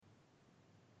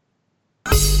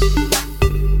Yo,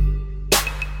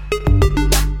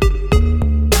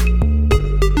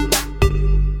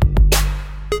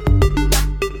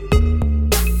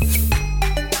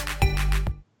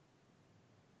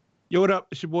 what up?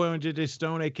 It's your boy on JJ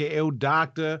Stone, aka O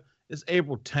Doctor. It's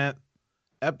April 10th,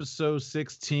 episode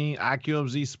 16,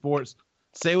 IQMZ Sports.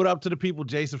 Say what up to the people,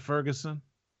 Jason Ferguson.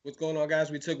 What's going on,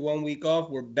 guys? We took 1 week off.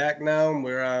 We're back now, and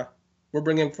we're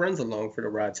bringing friends along for the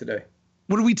ride today.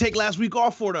 What did we take last week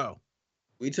off for, though?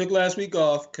 We took last week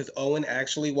off because Owen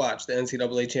actually watched the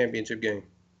NCAA championship game.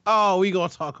 Oh, we gonna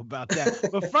talk about that.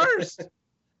 But first,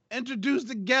 introduce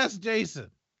the guest, Jason.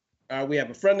 We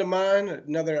have a friend of mine,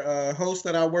 another host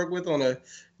that I work with on a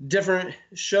different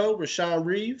show, Rashawn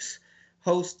Reeves,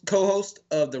 co-host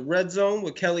of the Red Zone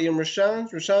with Kelly and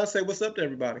Rashawn. Rashawn, say what's up to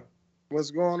everybody. What's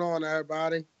going on,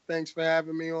 everybody? Thanks for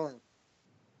having me on.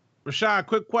 Rashawn,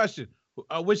 quick question.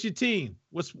 What's your team?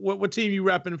 What team you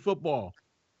repping in football?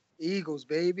 Eagles,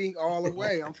 baby, all the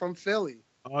way. I'm from Philly.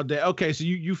 All day. Okay, so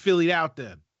you Phillied out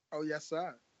then. Oh, yes,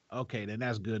 sir. Okay, then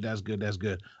that's good. That's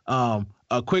good. A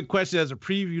quick question as a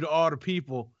preview to all the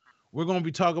people. We're going to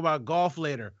be talking about golf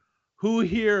later. Who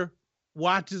here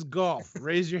watches golf?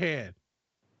 Raise your hand.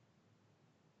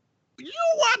 You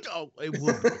watch? Oh, it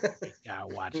would be. Yeah,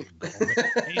 watching golf.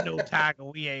 Ain't no Tiger.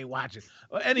 We ain't watching.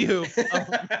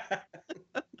 Anywho,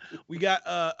 we got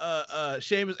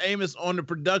Seamus Amos on the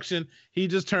production. He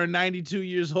just turned 92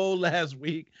 years old last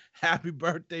week. Happy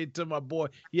birthday to my boy.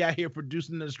 He out here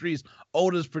producing in the streets.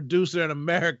 Oldest producer in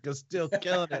America, still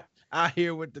killing it. Out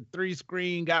here with the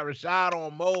 3-screen, got Rashad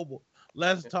on mobile.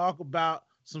 Let's talk about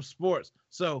some sports.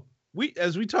 So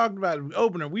as we talked about in the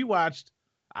opener,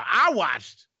 I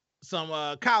watched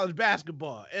some college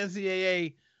basketball,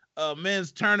 NCAA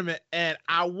men's tournament, and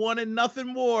I wanted nothing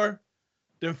more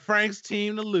than Frank's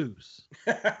team to lose.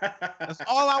 That's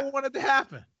all I wanted to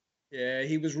happen. Yeah,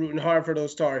 he was rooting hard for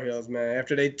those Tar Heels, man.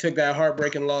 After they took that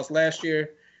heartbreaking loss last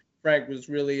year, Frank was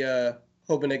really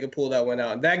hoping they could pull that one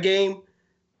out. And that game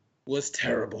was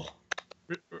terrible.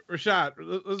 Rashad,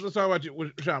 let's talk about you.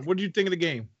 Rashad, what did you think of the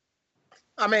game?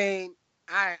 I mean,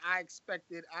 I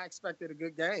expected a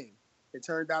good game. It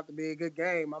turned out to be a good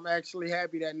game. I'm actually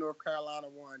happy that North Carolina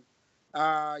won.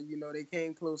 They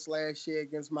came close last year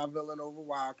against my Villanova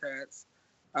Wildcats.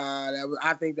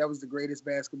 I think that was the greatest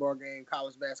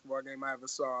college basketball game I ever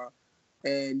saw.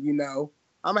 And,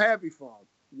 I'm happy for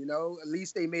them. At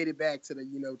least they made it back to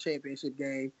the, championship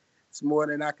game. It's more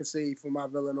than I can say for my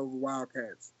Villanova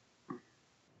Wildcats.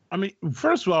 I mean,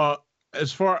 first of all,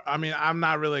 I'm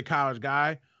not really a college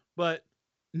guy, but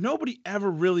nobody ever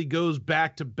really goes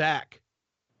back to back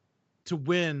to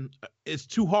win. It's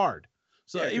too hard.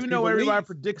 So even though everybody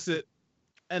predicts it,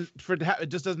 and it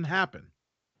just doesn't happen.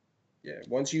 Yeah,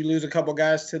 once you lose a couple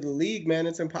guys to the league, man,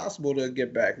 it's impossible to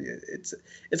get back. It's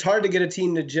hard to get a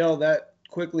team to gel that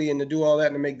quickly and to do all that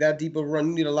and to make that deep of a run.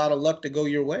 You need a lot of luck to go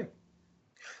your way.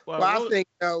 Well, I think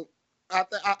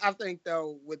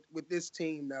though, with this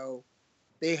team though,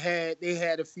 they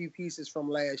had a few pieces from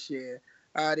last year.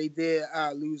 They did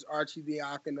lose Archie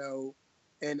Diacono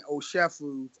and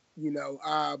Oshefu,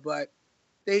 but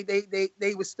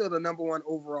they were still the number one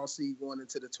overall seed going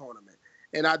into the tournament.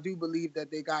 And I do believe that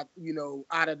they got,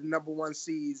 out of the number one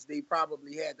seeds, they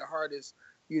probably had the hardest,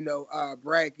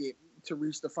 bracket to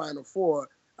reach the Final Four.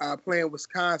 Playing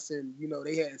Wisconsin,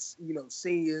 they had,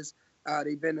 seniors.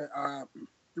 They've been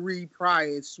 3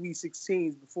 prior Sweet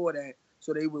 16s before that,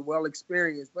 so they were well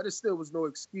experienced. But it still was no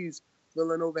excuse.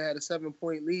 Villanova had a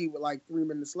 7-point lead with like 3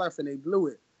 minutes left, and they blew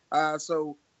it.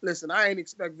 So, listen, I ain't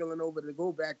expect Villanova to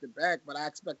go back-to-back, but I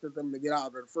expected them to get out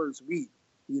of the first week.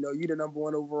 You're the number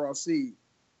one overall seed.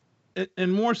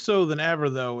 And more so than ever,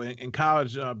 though, in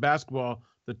college basketball,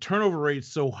 the turnover rate's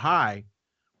so high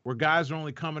where guys are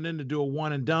only coming in to do a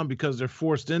one and done because they're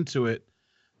forced into it,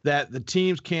 that the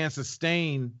teams can't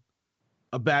sustain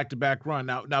a back-to-back run.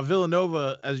 Now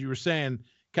Villanova, as you were saying,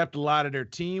 kept a lot of their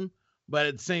team, but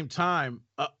at the same time,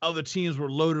 other teams were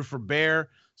loaded for bear.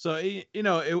 So,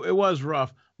 it was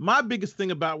rough. My biggest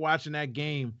thing about watching that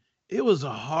game, it was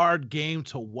a hard game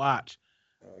to watch.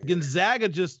 Oh, yeah. Gonzaga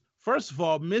just, first of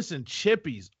all, missing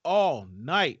chippies all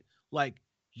night. Like,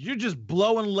 you're just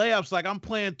blowing layups like I'm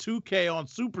playing 2K on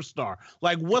Superstar.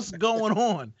 Like, what's going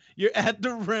on? You're at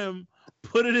the rim,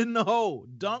 put it in the hole,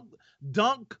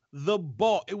 dunk the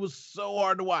ball. It was so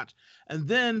hard to watch. And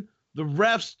then the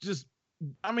refs just,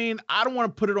 I don't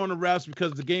want to put it on the refs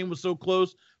because the game was so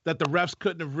close that the refs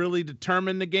couldn't have really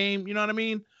determined the game. You know what I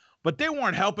mean? But they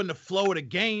weren't helping the flow of the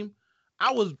game.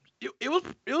 It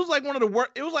was like one of the worst.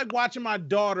 It was like watching my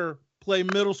daughter play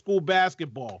middle school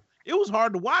basketball. It was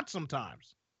hard to watch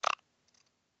sometimes.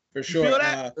 For sure. You feel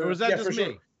that? Or was that just me?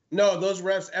 Sure. No, those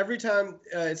refs, every time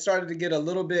it started to get a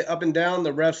little bit up and down,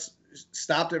 the refs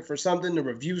stopped it for something, to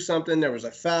review something. There was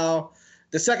a foul.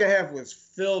 The second half was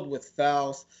filled with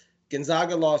fouls.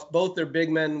 Gonzaga lost both their big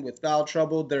men with foul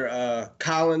trouble. Their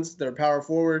Collins, their power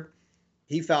forward,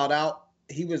 he fouled out.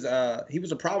 He was a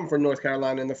problem for North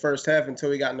Carolina in the first half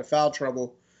until he got into foul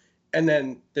trouble. And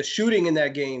then the shooting in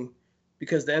that game,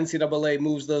 because the NCAA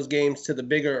moves those games to the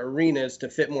bigger arenas to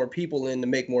fit more people in to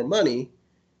make more money,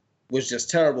 was just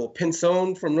terrible.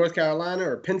 Pinson from North Carolina,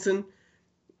 or Pinson,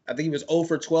 I think he was 0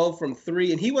 for 12 from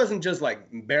 3. And he wasn't just like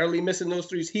barely missing those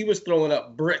threes. He was throwing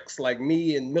up bricks like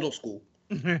me in middle school.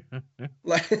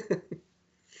 Like,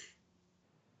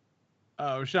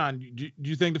 Rashawn, do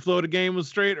you think the flow of the game was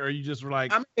straight, or you just were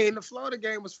like? I mean, the flow of the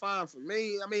game was fine for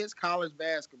me. I mean, it's college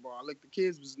basketball. Like, the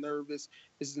kids was nervous.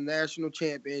 It's the national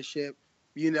championship.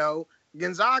 You know,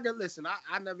 Gonzaga. Listen,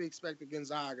 I never expected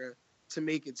Gonzaga to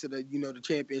make it to the the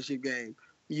championship game.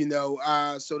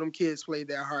 So them kids played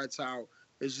their hearts out.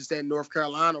 It's just that North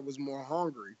Carolina was more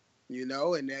hungry.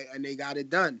 And they got it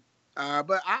done.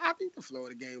 But I think the flow of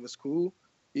the game was cool.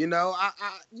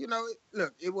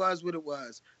 Look, it was what it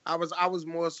was. I was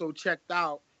more so checked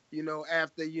out,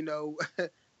 after,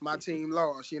 my team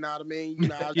lost, you know what I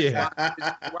mean? I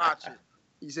just watch it.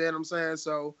 You see what I'm saying?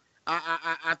 So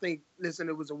I think, listen,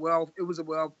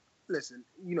 listen,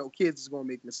 kids is going to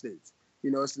make mistakes.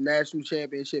 It's the national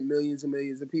championship, millions and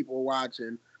millions of people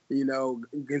watching.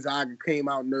 Gonzaga came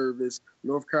out nervous.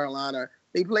 North Carolina,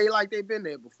 they played like they've been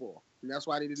there before. And that's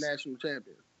why they're the national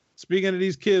champion. Speaking of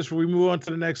these kids, before we move on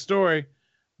to the next story,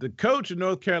 the coach of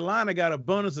North Carolina got a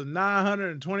bonus of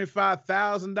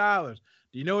 $925,000.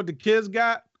 Do you know what the kids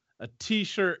got? A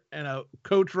T-shirt and a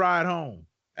coach ride home.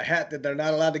 A hat that they're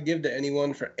not allowed to give to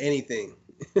anyone for anything.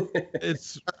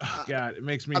 God, it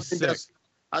makes me sick. That's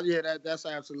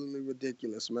absolutely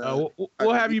ridiculous, man.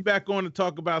 We'll have you back on to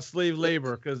talk about slave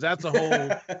labor, because that's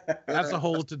a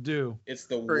whole to do. It's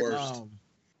the worst.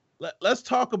 Let's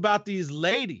talk about these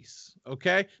ladies,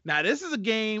 okay? Now, this is a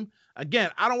game. Again,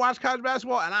 I don't watch college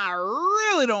basketball, and I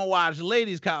really don't watch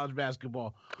ladies college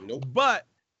basketball. Nope. But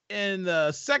in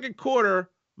the second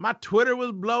quarter, my Twitter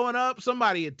was blowing up.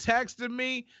 Somebody had texted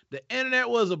me. The internet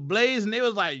was ablaze, and they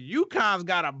was like, UConn's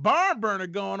got a barn burner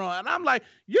going on. And I'm like,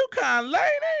 UConn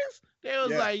ladies? They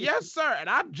was like, yes, sir. And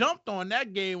I jumped on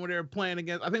that game when they were playing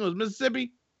against, I think it was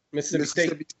Mississippi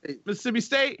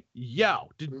State. Yo,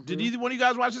 did either one of you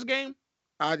guys watch this game?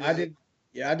 I did.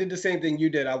 Yeah, I did the same thing you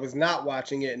did. I was not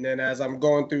watching it, and then as I'm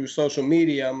going through social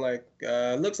media, I'm like,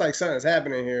 looks like something's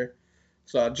happening here.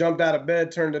 So I jumped out of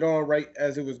bed, turned it on right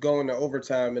as it was going to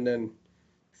overtime, and then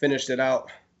finished it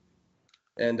out.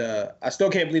 And I still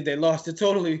can't believe they lost. It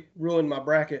totally ruined my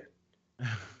bracket.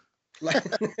 I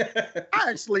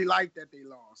actually like that they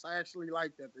lost.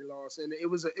 And it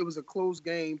was a close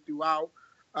game throughout.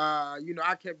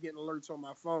 I kept getting alerts on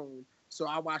my phone, so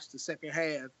I watched the second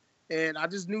half, and I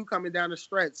just knew coming down the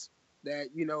stretch that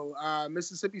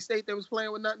Mississippi State, they was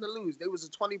playing with nothing to lose. They was a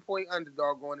 20-point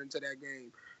underdog going into that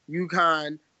game.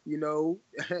 UConn,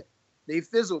 they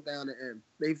fizzled down the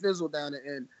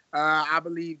end. I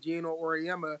believe Gino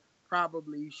Auriemma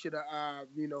probably should have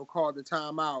called the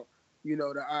timeout,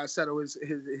 to settle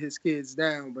his kids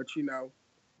down, but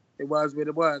it was what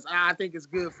it was. I think it's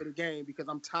good for the game, because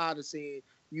I'm tired of seeing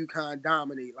UConn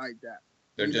dominate like that.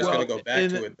 They're just going to go back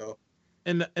to it, though.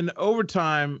 In the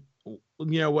overtime,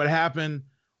 what happened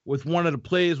with one of the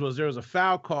plays was there was a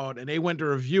foul called, and they went to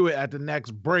review it at the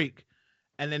next break,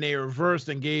 and then they reversed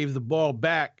and gave the ball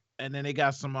back, and then they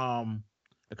got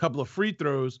a couple of free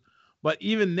throws. But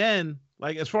even then,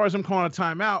 like, as far as him calling a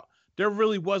timeout, there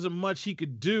really wasn't much he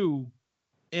could do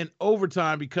in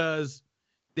overtime, because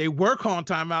they were calling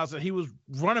timeouts and he was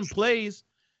running plays.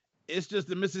 It's just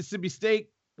that Mississippi State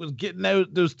was getting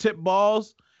those tip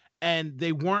balls, and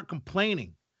they weren't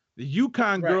complaining. The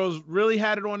UConn girls really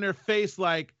had it on their face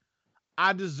like,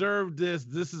 I deserve this.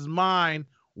 This is mine.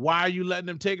 Why are you letting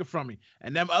them take it from me?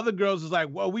 And them other girls is like,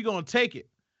 well, we going to take it,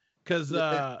 because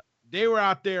they were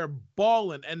out there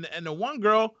balling. And the one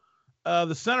girl,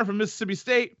 the center from Mississippi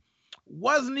State,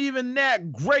 wasn't even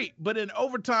that great. But in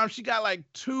overtime, she got like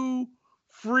 2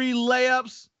 free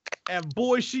layups, and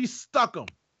boy, she stuck them.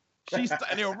 And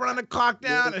they were running the clock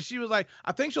down, and she was like,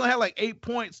 I think she only had like 8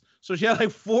 points. So she had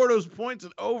like 4 of those points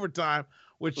in overtime,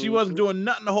 which she wasn't doing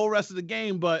nothing the whole rest of the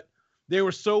game. But they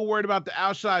were so worried about the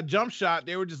outside jump shot,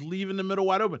 they were just leaving the middle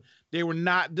wide open. They were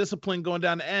not disciplined going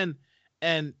down the end.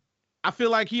 And I feel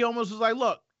like he almost was like,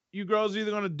 look, you girls are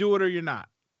either going to do it or you're not.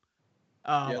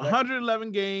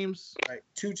 111 games, right,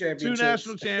 2 championships, 2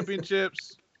 national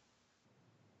championships.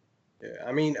 Yeah,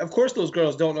 I mean, of course, those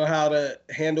girls don't know how to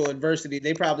handle adversity.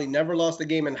 They probably never lost a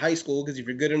game in high school because if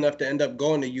you're good enough to end up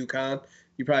going to UConn,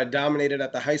 you probably dominated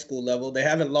at the high school level. They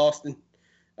haven't lost in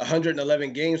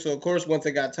 111 games. So, of course, once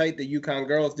it got tight, the UConn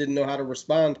girls didn't know how to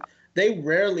respond. They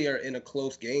rarely are in a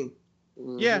close game.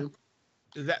 Yeah.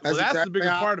 That's exactly the bigger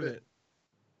part of it.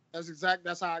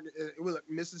 That's how look,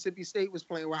 Mississippi State was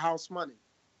playing with house money.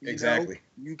 Exactly.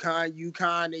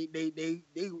 UConn,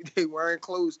 they weren't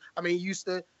close. I mean, used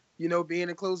to, being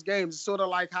in close games. It's sort of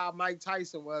like how Mike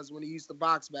Tyson was when he used to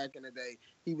box back in the day.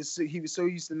 He was so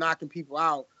used to knocking people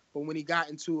out, but when he got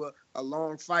into a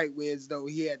long fight where as though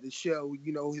he had to show,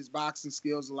 his boxing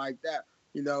skills like that,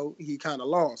 he kind of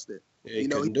lost it. Yeah, he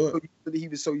couldn't do it. He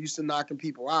was so used to knocking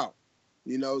people out.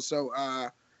 So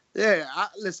yeah,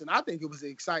 I think it was an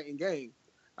exciting game.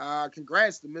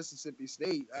 Congrats to Mississippi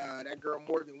State. That girl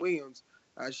Morgan Williams,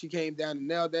 she came down and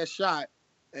nailed that shot,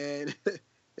 and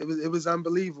it was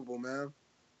unbelievable, man.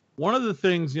 One of the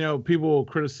things people will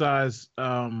criticize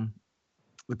the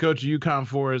coach of UConn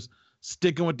for is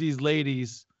sticking with these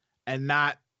ladies and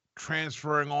not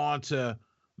transferring on to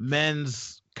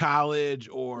men's college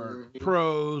or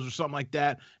pros or something like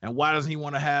that. And why doesn't he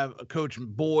want to have a coach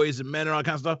boys and men and all that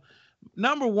kind of stuff?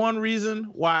 Number one reason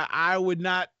why I would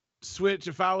not switch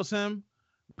if I was him,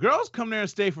 girls come there and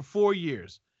stay for 4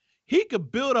 years. He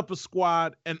could build up a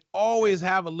squad and always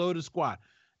have a loaded squad.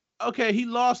 Okay, he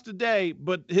lost today,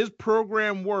 but his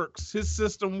program works. His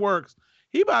system works.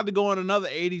 He about to go on another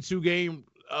 82-game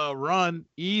run,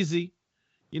 easy.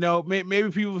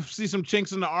 Maybe people see some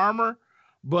chinks in the armor,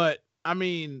 but I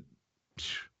mean,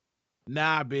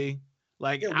 nah, B.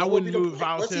 Like, I wouldn't move if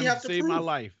I was him to save my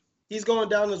life. He's going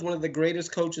down as one of the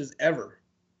greatest coaches ever.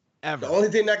 The only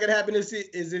thing that could happen is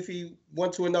if he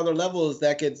went to another level is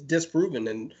that gets disproven.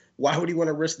 And why would he want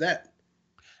to risk that?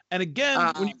 And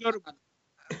again, when you go to,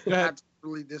 go ahead. I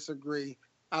totally disagree.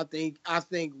 I think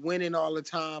winning all the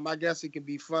time, I guess it can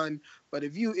be fun. But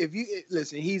if you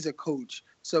listen, he's a coach,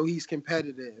 so he's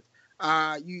competitive.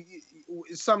 You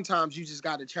sometimes you just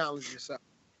got to challenge yourself.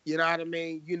 You know what I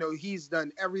mean? He's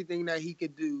done everything that he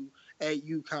could do at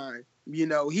UConn.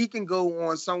 He can go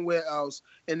on somewhere else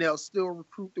and they'll still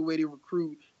recruit the way they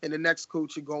recruit, and the next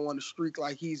coach will go on a streak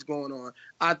like he's going on.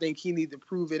 I think he needs to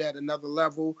prove it at another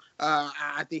level.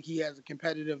 I think he has a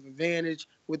competitive advantage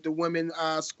with the women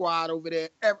squad over there.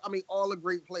 I mean, all the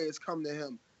great players come to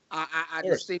him. I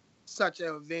just think it's such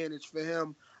an advantage for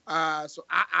him. So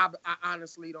I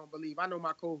honestly don't believe. I know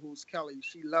my co-host Kelly,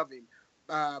 she love him.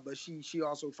 But she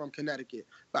also from Connecticut.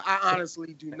 But I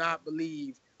honestly do not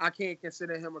believe. I can't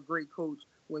consider him a great coach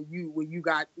when you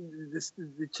got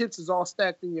the chips is all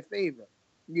stacked in your favor.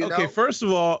 Okay, first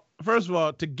of all,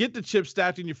 to get the chips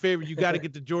stacked in your favor, you got to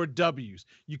get the George W's.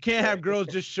 You can't have girls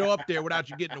just show up there without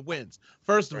you getting the wins.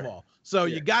 First of all, so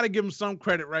you got to give them some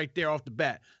credit right there off the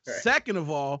bat. Right. Second of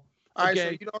all, right,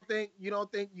 so you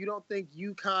don't think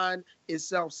UConn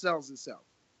itself sells itself?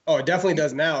 Oh, it definitely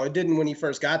does now. It didn't when he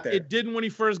first got there. It didn't when he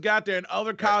first got there, and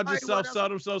other colleges sell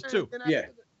themselves too. Yeah.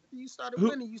 You started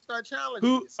winning. You start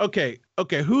challenging. Okay.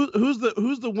 Who's the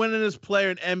winningest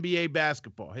player in NBA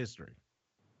basketball history?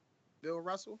 Bill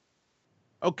Russell.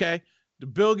 Okay.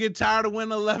 Did Bill get tired of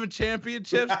winning 11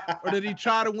 championships, or did he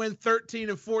try to win 13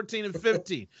 and 14 and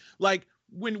 15? Like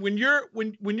when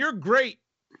you're great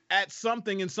at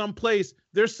something in some place,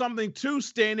 there's something to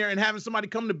staying there and having somebody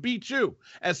come to beat you.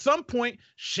 At some point,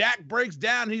 Shaq breaks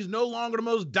down. He's no longer the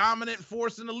most dominant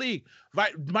force in the league.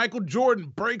 Michael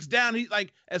Jordan breaks down. He's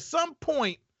like, at some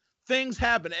point, things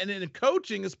happen. And in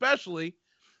coaching, especially,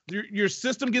 your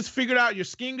system gets figured out, your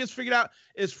scheme gets figured out.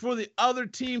 It's for the other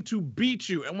team to beat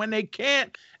you. And when they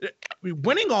can't,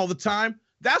 winning all the time,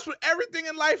 that's what everything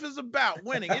in life is about,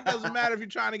 winning. It doesn't matter if you're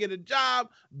trying to get a job,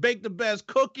 bake the best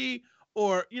cookie,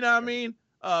 or, you know what I mean,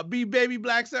 be baby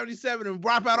black 77 and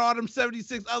drop out all them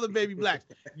 76 other baby blacks.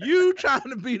 You trying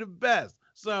to be the best.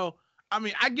 So, I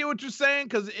mean, I get what you're saying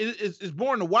because it's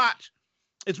boring to watch.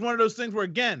 It's one of those things where,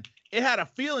 again, it had a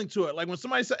feeling to it. Like when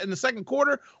somebody said in the second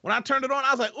quarter, when I turned it on,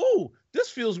 I was like, ooh, this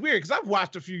feels weird because I've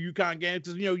watched a few UConn games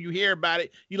because, you hear about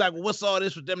it. You're like, well, what's all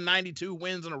this with them 92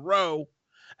 wins in a row?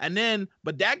 And then,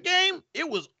 but that game, it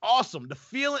was awesome. The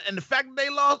feeling and the fact that they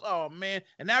lost, oh, man.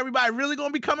 And now everybody really going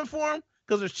to be coming for them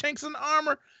because there's chinks in the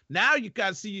armor. Now you got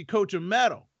to see your coach a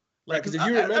medal. Like,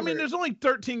 right, I mean, there's only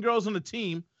 13 girls on the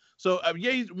team. So,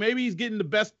 maybe he's getting the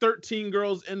best 13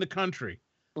 girls in the country.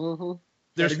 Mm-hmm.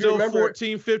 There's still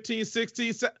 14, 15, 16.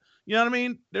 You know what I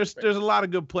mean? There's a lot of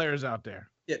good players out there.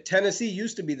 Yeah, Tennessee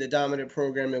used to be the dominant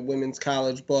program in women's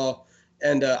college ball.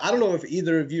 And I don't know if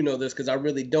either of you know this because I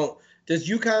really don't. Does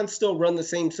UConn still run the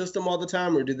same system all the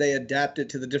time, or do they adapt it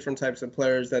to the different types of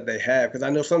players that they have? Because I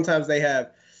know sometimes they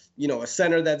have, a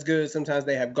center that's good. Sometimes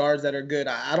they have guards that are good.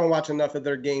 I don't watch enough of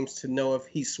their games to know if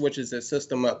he switches his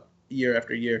system up year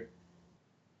after year.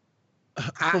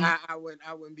 I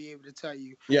wouldn't be able to tell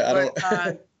you. Yeah,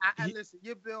 Listen,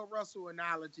 your Bill Russell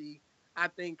analogy, I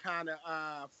think, kind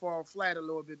of fall flat a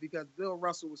little bit because Bill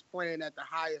Russell was playing at the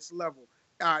highest level.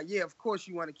 Yeah, of course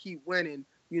you want to keep winning.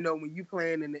 When you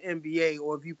playing in the NBA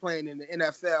or if you playing in the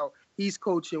NFL, he's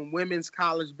coaching women's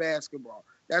college basketball.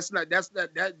 That's not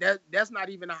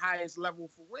even the highest level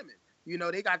for women.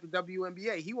 They got the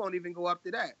WNBA. He won't even go up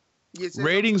to that.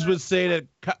 Ratings would say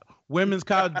that women's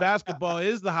college basketball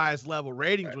is the highest level.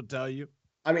 Ratings would tell you.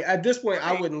 I mean, at this point,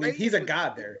 I wouldn't leave. He's a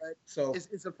god there. So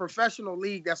it's a professional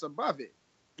league that's above it.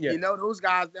 Yeah. Those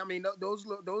guys. I mean,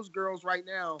 those girls right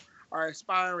now are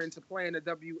aspiring to play in the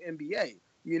WNBA.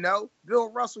 Bill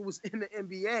Russell was in the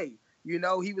NBA.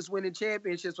 He was winning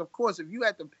championships. Of course, if you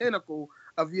at the pinnacle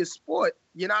of your sport,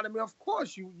 you know what I mean? Of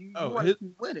course, you want to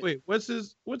keep winning. Wait, what's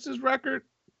his record?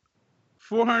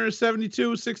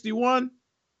 472-61?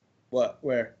 What?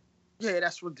 Where? Yeah,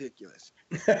 that's ridiculous.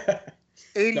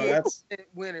 88%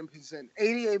 winning percent.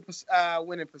 88%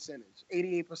 winning percentage.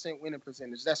 88% winning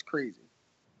percentage. That's crazy.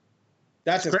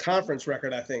 That's his conference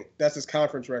record, I think. That's his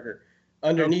conference record.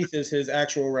 Underneath is his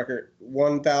actual record,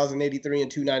 1,083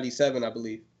 and 297, I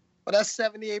believe. Well, that's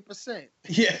 78%.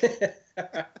 Yeah.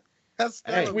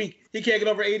 That's weak. He can't get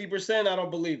over 80%. I don't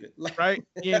believe it. Right?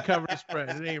 He ain't covering the spread.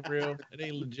 It ain't real. It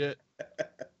ain't legit.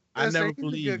 I never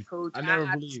believe. I never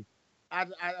believe. I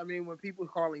mean, when people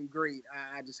call him great,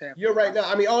 I just have. You're right now.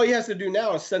 I mean, all he has to do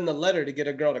now is send a letter to get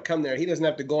a girl to come there. He doesn't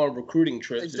have to go on recruiting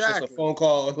trips. Exactly. It's just a phone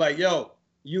call like, "Yo,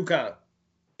 UConn."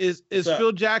 Is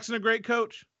Phil Jackson a great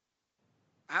coach?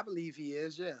 I believe he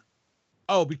is, yeah.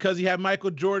 Oh, because he had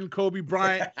Michael Jordan, Kobe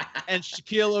Bryant, and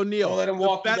Shaquille O'Neal. Don't let him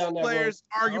walk the best down that players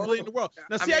arguably in the world.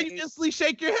 Now, see how you instantly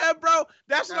shake your head, bro?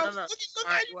 That's what I'm looking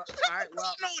at. You on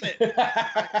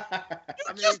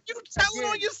it. You telling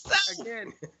on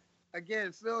yourself.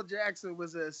 Again, Phil Jackson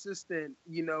was an assistant,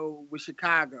 with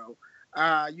Chicago.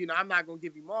 I'm not going to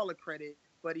give him all the credit,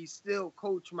 but he still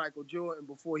coached Michael Jordan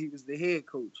before he was the head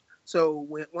coach. So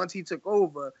once he took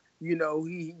over, he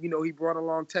brought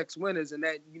along Tex Winters, and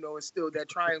that, instilled that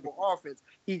triangle offense.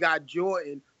 He got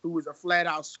Jordan, who was a flat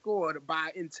out scorer, to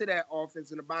buy into that offense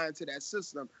and to buy into that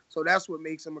system. So that's what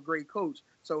makes him a great coach.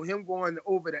 So him going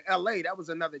over to LA, that was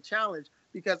another challenge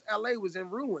because LA was in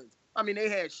ruins. I mean, they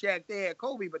had Shaq, they had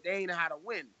Kobe, but they ain't know how to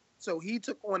win. So he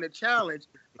took on the challenge,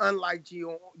 unlike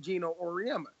Gino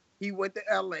Auriemma. He went to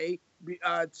LA,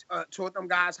 taught them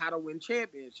guys how to win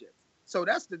championships. So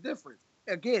that's the difference.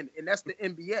 Again, and that's the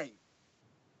NBA.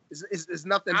 It's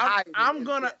nothing higher. I'm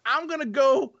gonna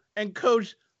go and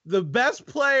coach the best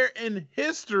player in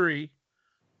history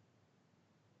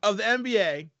of the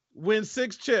NBA, win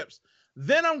 6 chips.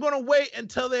 Then I'm gonna wait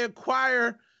until they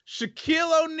acquire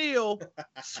Shaquille O'Neal,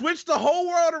 switch the whole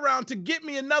world around to get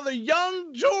me another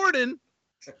young Jordan,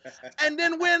 and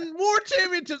then win more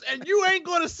championships. And you ain't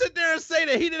going to sit there and say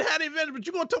that he didn't have the advantage, but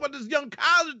you're going to talk about this young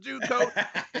college dude, coach,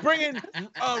 bringing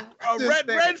a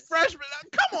red freshman.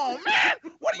 Come on, man.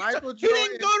 What are you He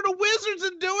didn't go to the Wizards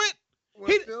and do it.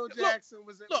 When Phil Jackson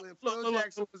was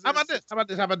How about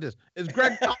this?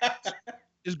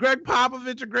 Is Greg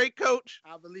Popovich a great coach?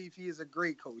 I believe he is a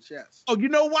great coach, yes. Oh, you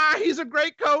know why he's a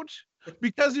great coach?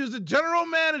 Because he was a general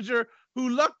manager who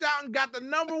lucked out and got the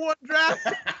 #1 draft.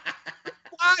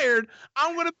 Fired.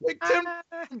 I'm going to pick Tim,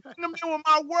 bring him in with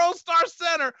my world star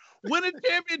center, win a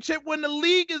championship when the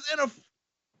league is in a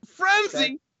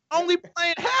frenzy, only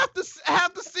playing half the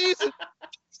season,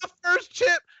 the first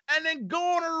chip, and then go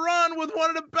on a run with one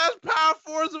of the best power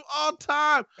forwards of all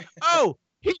time. Oh,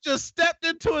 he just stepped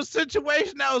into a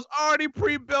situation that was already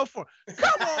pre-built for him.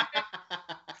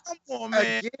 Come on,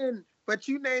 man. Again, but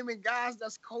you naming guys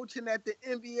that's coaching at the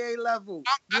NBA level.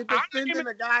 You're defending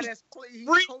a guy that's playing.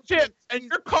 And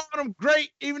you're calling them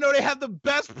great, even though they have the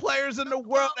best players in the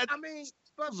world. I mean,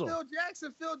 but Phil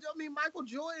Jackson, Michael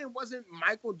Jordan wasn't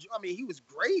Michael. I mean, he was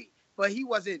great, but he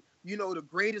wasn't, the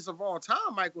greatest of all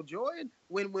time. Michael Jordan,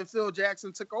 when Phil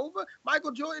Jackson took over,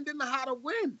 Michael Jordan didn't know how to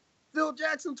win. Phil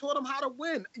Jackson taught him how to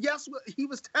win. Yes, he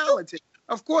was talented.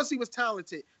 Of course he was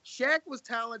talented. Shaq was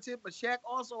talented, but Shaq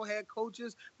also had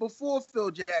coaches before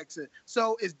Phil Jackson.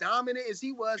 So as dominant as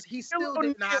he was, he still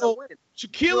didn't know how to win.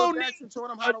 Shaquille O'Neal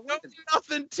taught him how to win.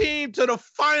 Nothing team to the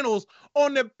finals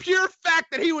on the pure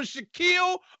fact that he was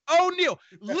Shaquille O'Neal.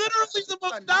 Literally the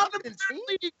most dominant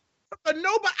team. But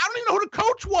nobody, I don't even know who the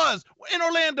coach was in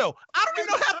Orlando. I don't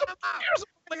even know half the players.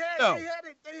 though.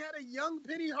 They had a young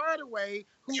Penny Hardaway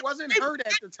who wasn't hurt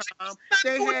at the time.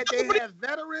 They had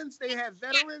veterans. They had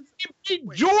veterans.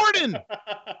 Jordan.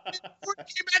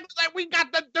 Like, we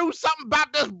got to do something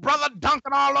about this brother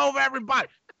dunking all over everybody.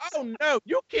 Oh no,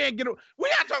 you can't get it. We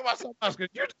gotta talk about something else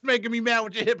because you're just making me mad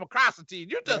with your hypocrisy.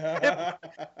 You're just I'm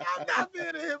not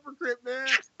being a hypocrite, man.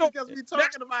 Because we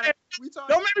talking about it. Don't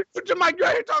make me put your mic.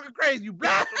 You're here talking crazy. You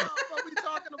but we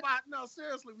talking about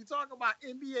seriously. We talking about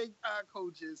NBA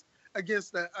coaches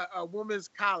against a women's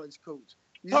college coach.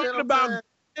 You talking about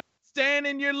staying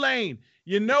in your lane.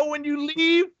 You know when you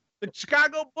leave the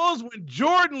Chicago Bulls, when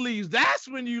Jordan leaves, that's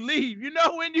when you leave. You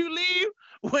know when you leave?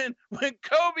 When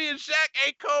Kobe and Shaq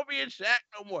ain't Kobe and Shaq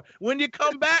no more. When you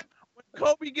come back, when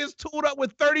Kobe gets tooled up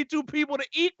with 32 people to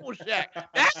equal Shaq,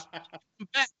 that's when you come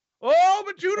back. Oh,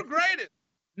 but you the greatest.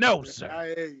 No,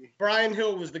 sir. Brian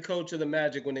Hill was the coach of the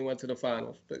Magic when they went to the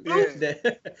finals.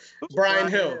 Brian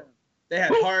Hill. They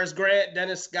had Horace Grant,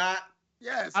 Dennis Scott.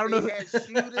 Yes, I don't know. They had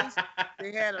shooters.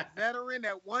 They had a veteran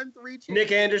that won 3 championships.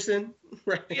 Nick Anderson.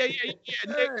 Right. Yeah.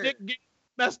 Nick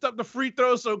messed up the free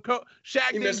throw, so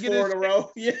Shaq didn't missed get 4 in a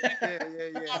row. Yeah.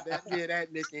 That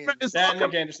Nick Anderson. That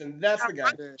Nick Anderson. That's the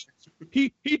guy.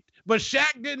 But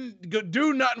Shaq didn't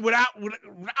do nothing without.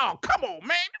 Oh, come on,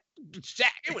 man. Shaq.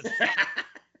 It was Shaq.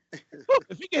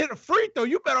 If he can hit a free throw,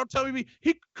 you better tell me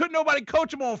he couldn't nobody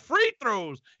coach him on free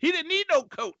throws. He didn't need no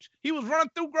coach. He was running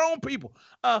through grown people.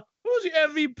 Who's your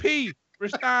MVP,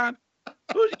 Rashawn?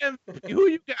 Who's your MVP? Who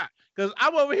you got? Because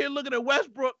I'm over here looking at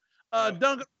Westbrook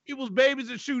dunking people's babies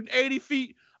and shooting 80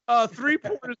 feet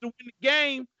 3-pointers to win the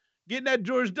game, getting that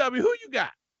George W. Who you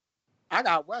got? I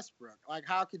got Westbrook. Like,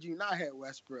 how could you not have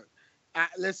Westbrook?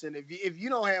 Listen, if you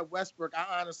don't have Westbrook,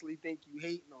 I honestly think you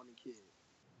hating on the kid.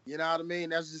 You know what I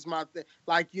mean? That's just my thing.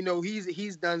 Like,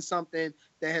 he's done something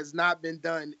that has not been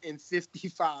done in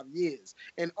 55 years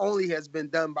and only has been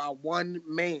done by one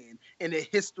man in the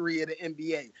history of the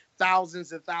NBA.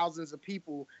 Thousands and thousands of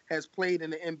people has played in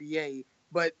the NBA,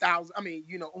 but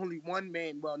only one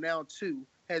man, well, now 2,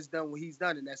 has done what he's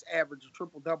done, and that's average a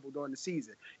triple-double during the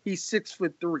season. He's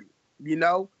 6'3",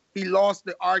 He lost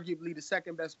arguably the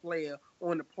second best player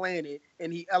on the planet,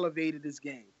 and he elevated his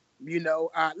game.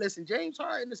 Listen, James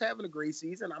Harden is having a great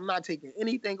season. I'm not taking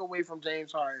anything away from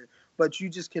James Harden, but you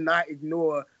just cannot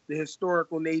ignore the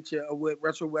historical nature of what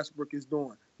Russell Westbrook is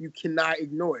doing. You cannot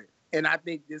ignore it. And I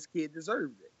think this kid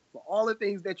deserves it. For all the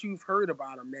things that you've heard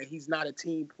about him, that he's not a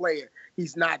team player,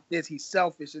 he's not this, he's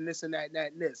selfish and this and that and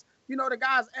that and this. The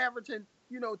guy's averaging,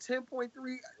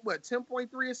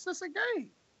 10.3 assists a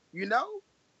game,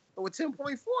 or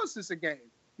 10.4 assists a game.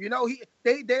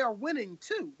 They are winning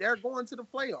too. They're going to the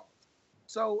playoffs.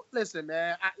 So listen,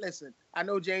 man. I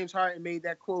know James Harden made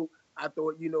that quote. I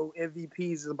thought,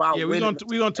 MVPs is about winning.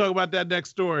 We're gonna talk about that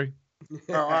next story.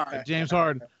 Oh, all right. James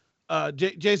Harden.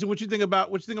 Jason, what you think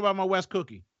about my West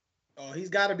Cookie? Oh, he's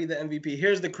got to be the MVP.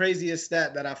 Here's the craziest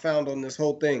stat that I found on this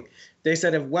whole thing. They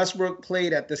said if Westbrook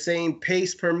played at the same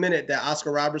pace per minute that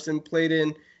Oscar Robertson played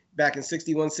in back in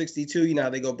 61, 62, you know how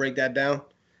they go break that down?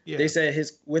 Yeah. They said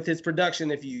with his production,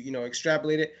 if you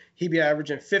extrapolate it, he'd be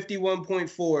averaging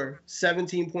 51.4,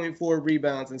 17.4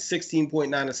 rebounds, and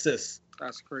 16.9 assists.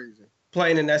 That's crazy.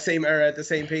 Playing in that same era at the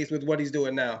same pace with what he's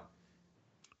doing now.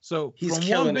 So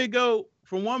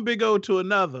from one big O to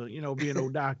another, being no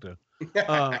doctor.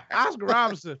 Oscar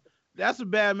Robertson, that's a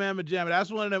bad man pajama.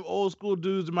 That's one of them old school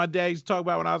dudes that my dad used to talk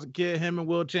about when I was a kid, him and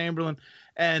Will Chamberlain.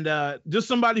 And just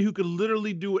somebody who could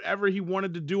literally do whatever he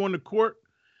wanted to do on the court.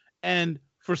 And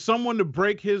for someone to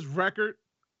break his record,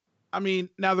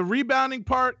 now the rebounding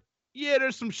part,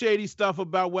 there's some shady stuff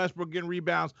about Westbrook getting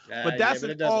rebounds, but that's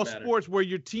in all sports where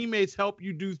your teammates help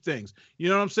you do things. You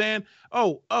know what I'm saying?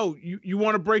 Oh, you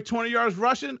want to break 20 yards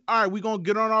rushing? All right, we're going to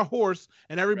get on our horse,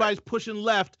 and everybody's pushing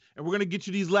left, and we're going to get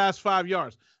you these last 5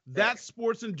 yards. That's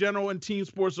sports in general and team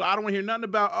sports, so I don't want to hear nothing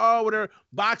about, they're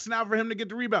boxing out for him to get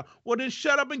the rebound. Well, then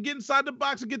shut up and get inside the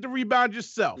box and get the rebound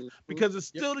yourself, because it's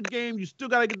still the game. You still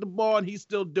got to get the ball, and he's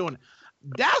still doing it.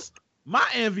 That's my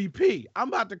MVP. I'm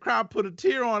about to cry, put a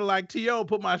tear on like T.O.,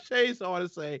 put my shades on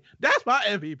and say, that's my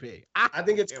MVP. I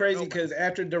think it's crazy because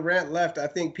after Durant left, I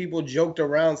think people joked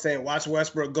around saying, watch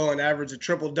Westbrook go and average a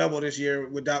triple-double this year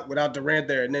without Durant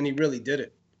there, and then he really did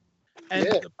it. And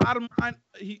the bottom line,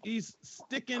 he's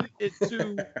sticking it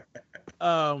to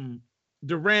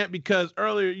Durant because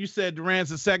earlier you said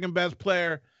Durant's the second best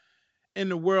player in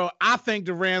the world. I think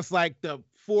Durant's like the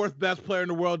 4th best player in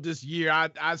the world this year.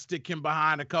 I'd stick him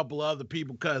behind a couple of other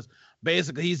people because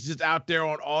basically he's just out there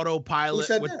on autopilot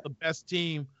with the best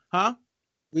team. Huh?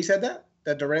 We said that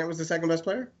Durant was the second best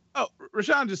player? Oh,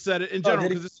 Rashawn just said it in general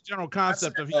because it's a general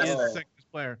concept of he is the second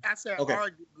best player. I said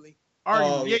arguably.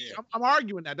 Argument. Yeah. I'm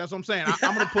arguing that. That's what I'm saying.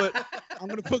 I'm gonna put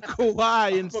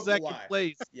Kawhi in second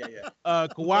place. Yeah.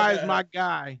 Kawhi is my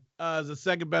guy. As the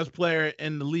second best player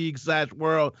in the league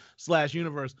 /world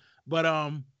 /universe.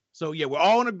 But so yeah, we're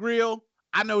all in a grill.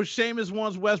 I know Seamus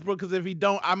wants Westbrook because if he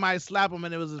don't, I might slap him.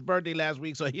 And it was his birthday last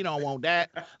week, so he don't want that.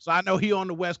 So I know he on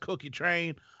the West Cookie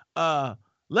train.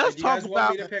 Let's talk about. You guys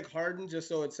want me to pick Harden just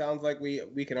so it sounds like we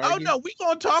can argue? Oh no, we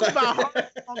gonna talk about Harden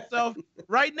himself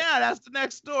right now. That's the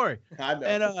next story. I know.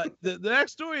 And the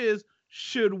next story is,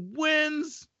 should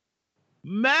wins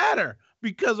matter?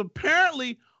 Because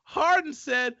apparently Harden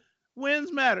said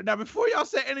wins matter. Now, before y'all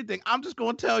say anything, I'm just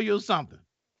gonna tell you something.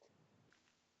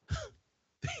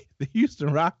 The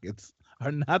Houston Rockets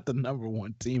are not the number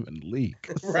one team in the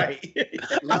league. Right.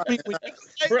 I mean, when you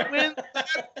say wins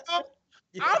matter,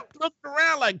 I'm looking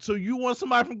around like, so you want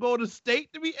somebody from Golden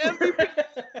State to be MVP?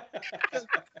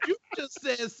 You just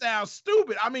said it sounds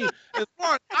stupid. I mean, as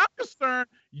far as I'm concerned,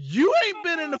 you ain't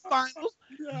been in the finals.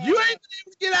 You ain't been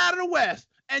able to get out of the West.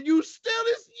 And you still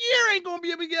this year ain't going to be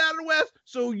able to get out of the West.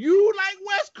 So you, like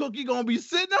West Cookie, going to be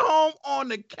sitting at home on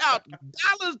the couch,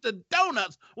 dollars to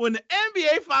donuts, when the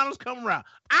NBA finals come around.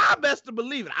 I best to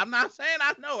believe it. I'm not saying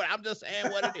I know it. I'm just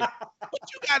saying what it is.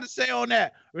 What you got to say on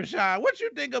that, Rashad? What you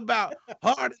think about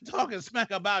Harden talking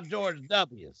smack about George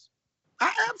W's?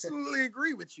 I absolutely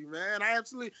agree with you, man.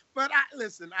 But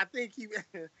listen, I think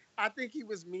he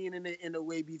was meaning it in a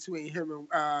way between him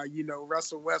and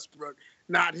Russell Westbrook,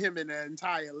 not him and the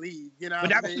entire league. You know,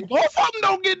 but both of them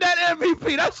don't get that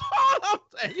MVP. That's all I'm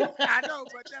saying. I know,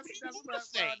 but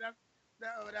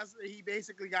that's he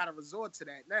basically got to resort to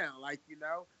that now. Like,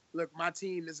 look, my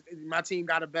team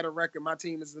got a better record. My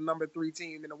team is the number 3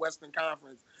 team in the Western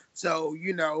Conference. So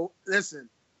listen.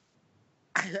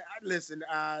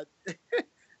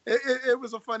 It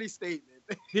was a funny statement.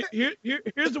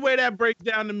 Here's the way that breaks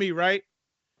down to me, right?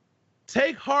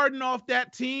 Take Harden off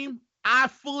that team. I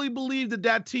fully believe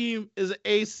that team is an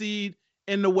A seed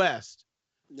in the West.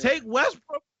 Yeah. Take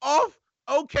Westbrook off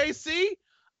OKC.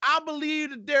 I believe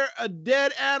that they're a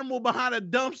dead animal behind a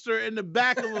dumpster in the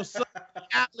back of a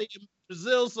alley in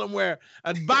Brazil somewhere.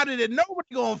 A body that nobody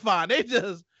gonna find.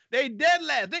 They dead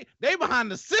last. They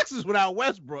behind the Sixers without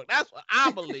Westbrook. That's what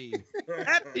I believe.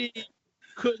 That team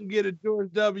couldn't get a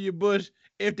George W. Bush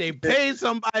if they paid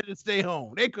somebody to stay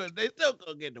home. They still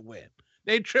couldn't get the win.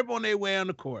 They trip on their way on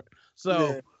the court.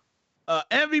 So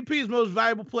MVP is most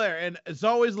valuable player, and it's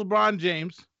always LeBron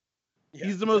James. Yeah,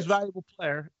 he's the most valuable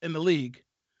player in the league.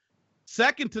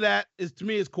 Second to that is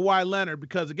Kawhi Leonard,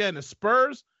 because again, the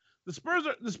Spurs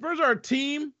are a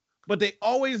team, but they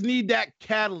always need that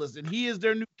catalyst, and he is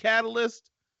their new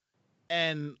catalyst.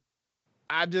 And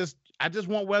I just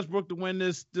want Westbrook to win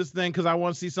this thing because I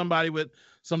want to see somebody with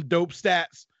some dope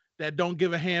stats that don't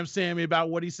give a ham Sammy about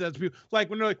what he says to people. Like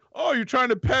when they're like, "Oh, you're trying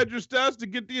to pad your stats to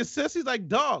get the assist." He's like,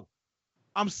 "Dog,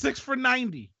 I'm 6 for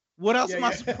 90. What else am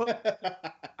I supposed? I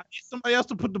need somebody else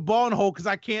to put the ball in the hole because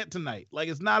I can't tonight." Like,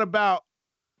 it's not about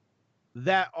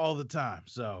that all the time.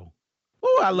 So,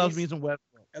 I love me some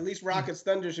Westbrook. At least Rockets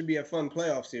Thunder should be a fun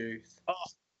playoff series.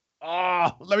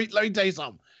 Let me tell you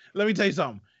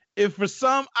something. If for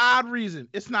some odd reason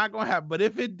it's not gonna happen, but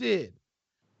if it did,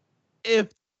 if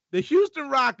the Houston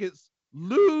Rockets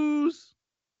lose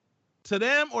to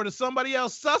them or to somebody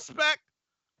else suspect,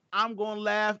 I'm gonna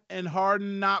laugh and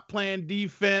Harden not playing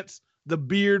defense, the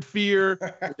beard fear,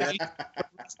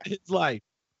 his life.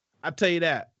 I tell you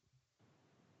that.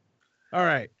 All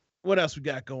right, what else we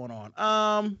got going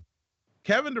on?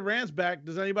 Kevin Durant's back.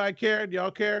 Does anybody care? Do y'all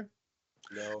care?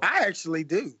 No. I actually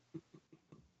do.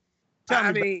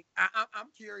 I'm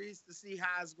curious to see how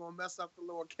it's going to mess up the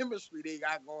little chemistry they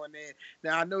got going there.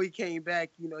 Now, I know he came back.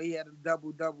 He had a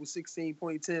double-double,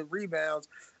 16.10 rebounds.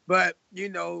 But,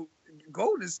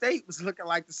 Golden State was looking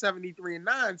like the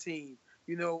 73-9 team,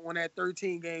 on that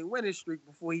 13-game winning streak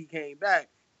before he came back.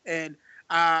 And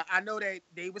I know that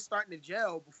they were starting to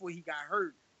gel before he got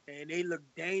hurt. And they look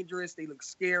dangerous. They look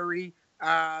scary.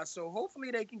 So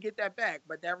hopefully they can get that back,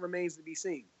 but that remains to be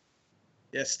seen.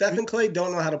 Yeah, Steph and Clay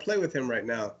don't know how to play with him right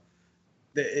now.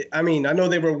 I know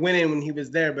they were winning when he was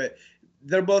there, but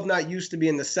they're both not used to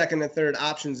being the second and third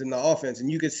options in the offense. And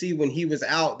you could see when he was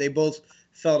out, they both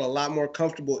felt a lot more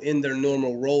comfortable in their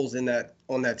normal roles on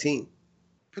that team.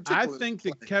 I think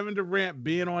that Kevin Durant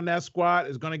being on that squad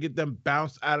is going to get them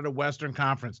bounced out of the Western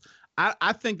Conference.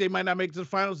 I think they might not make it to the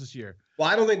finals this year. Well,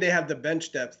 I don't think they have the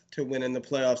bench depth to win in the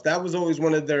playoffs. That was always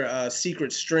one of their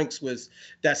secret strengths, was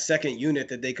that second unit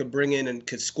that they could bring in and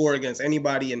could score against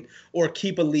anybody or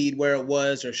keep a lead where it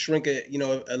was, or shrink a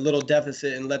little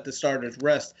deficit and let the starters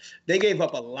rest. They gave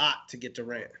up a lot to get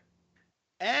Durant.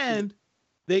 And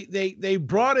They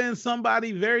brought in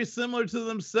somebody very similar to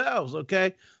themselves.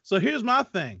 Okay, so here's my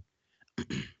thing.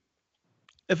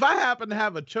 If I happen to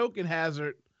have a choking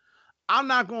hazard, I'm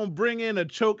not going to bring in a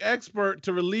choke expert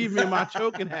to relieve me of my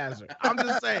choking hazard. I'm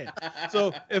just saying.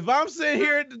 So if I'm sitting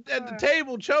here at the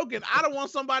table choking, I don't want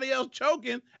somebody else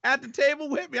choking at the table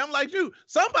with me. I'm like, dude,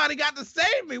 somebody got to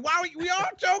save me. Why we all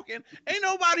choking? Ain't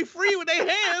nobody free with their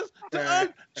hands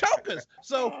to choke us.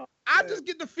 So I just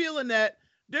get the feeling that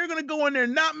they're going to go in there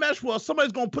and not mesh well.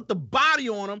 Somebody's going to put the body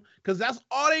on them because that's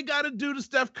all they got to do to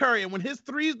Steph Curry. And when his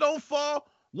threes don't fall,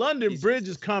 London Bridge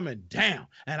is coming down,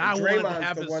 and I want it to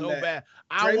happen so bad.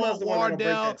 I want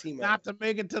Wardell not to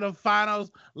make it to the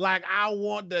finals like I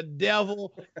want the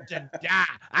devil to die.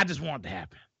 I just want it to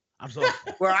happen. I'm so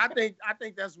well. I think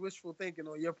that's wishful thinking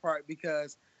on your part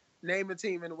because name a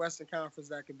team in the Western Conference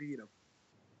that can beat them.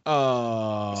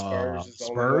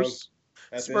 Spurs.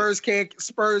 Spurs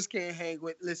can't hang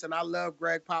with. Listen, I love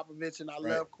Greg Popovich and I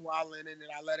love Kawhi Leonard and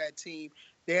I love that team.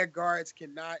 Their guards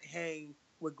cannot hang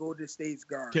with Golden State's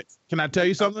guards. Can I tell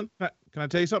you something? Can I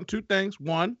tell you something? Two things.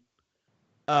 One,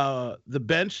 the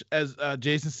bench, as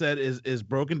Jason said, is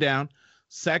broken down.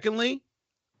 Secondly,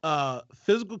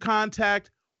 physical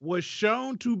contact was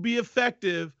shown to be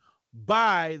effective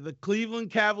by the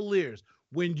Cleveland Cavaliers.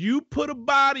 When you put a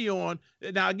body on,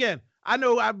 now again, I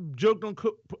know I joked on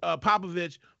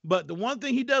Popovich, but the one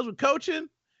thing he does with coaching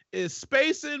is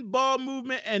spacing, ball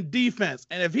movement, and defense.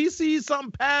 And if he sees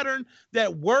some pattern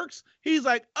that works, he's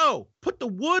like, oh, put the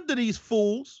wood to these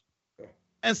fools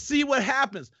and see what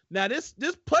happens. Now, this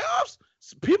playoffs,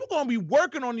 people going to be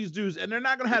working on these dudes, and they're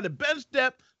not going to have the bench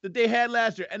depth that they had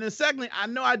last year. And then secondly, I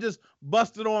know I just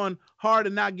busted on hard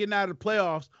and not getting out of the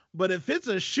playoffs, but if it's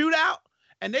a shootout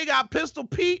and they got Pistol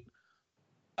Pete,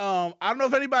 I don't know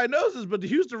if anybody knows this, but the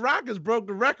Houston Rockets broke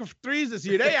the record for threes this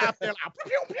year. They out there like,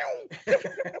 pew, pew, pew,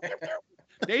 pew, pew.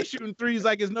 They shooting threes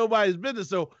like it's nobody's business.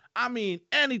 So, I mean,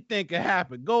 anything could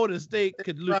happen. Golden State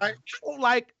could lose. I don't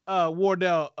like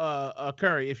Wardell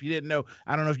Curry, if you didn't know.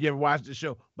 I don't know if you ever watched the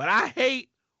show, but I hate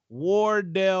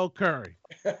Wardell Curry.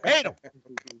 Hate him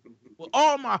with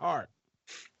all my heart.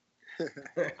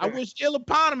 I wish ill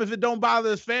upon him if it don't bother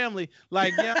his family.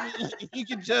 Like, yeah, I mean, he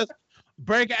could just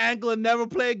break an ankle and never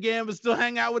play again, but still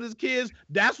hang out with his kids.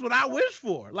 That's what I wish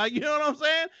for. Like, you know what I'm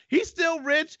saying? He's still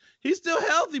rich. He's still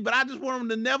healthy, but I just want him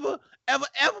to never, ever,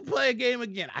 ever play a game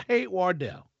again. I hate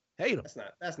Wardell. Hate him.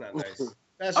 That's not nice.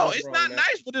 It's wrong, not man.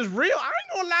 Nice, but it's real. I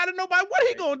ain't gonna lie to nobody. What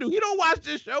he gonna do? He don't watch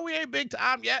this show. We ain't big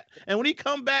time yet. And when he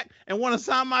come back and want to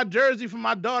sign my jersey for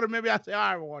my daughter, maybe I say,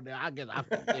 all right, Wardell, I guess I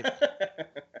forgive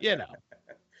you. You know.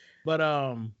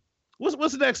 But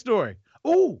what's the next story?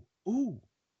 Ooh.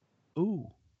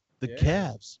 The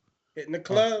Cavs hitting the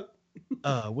club.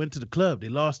 Went to the club. They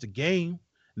lost the game,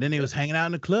 and then they was hanging out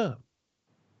in the club.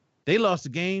 They lost the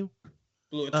game.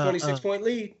 Blew a 26-point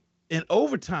lead in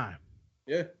overtime.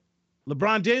 Yeah.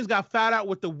 LeBron James got fouled out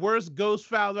with the worst ghost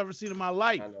foul I've ever seen in my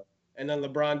life. I know. And then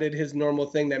LeBron did his normal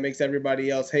thing that makes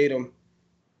everybody else hate him.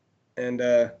 And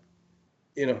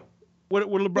you know. What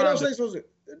LeBron do?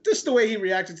 Just the way he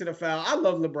reacted to the foul. I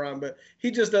love LeBron, but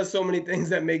he just does so many things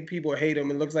that make people hate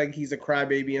him. It looks like he's a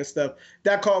crybaby and stuff.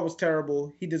 That call was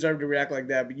terrible. He deserved to react like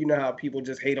that, but you know how people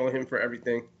just hate on him for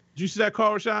everything. Did you see that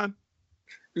call, Rashawn?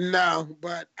 No,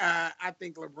 but I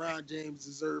think LeBron James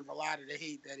deserves a lot of the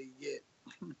hate that he get.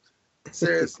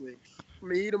 Seriously. I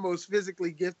mean, he's the most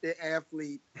physically gifted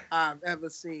athlete I've ever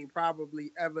seen,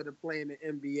 probably ever to play in the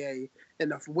NBA.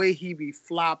 And the way he be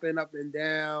flopping up and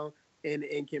down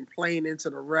and complaining to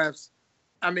the refs.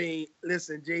 I mean,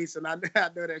 listen, Jason, I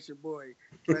know that's your boy.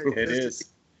 It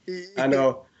is. I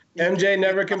know. MJ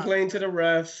never complained to the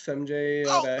refs. MJ,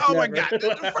 oh my God.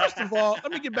 First of all,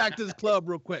 let me get back to this club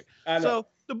real quick. So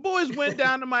the boys went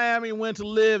down to Miami and went to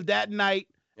live that night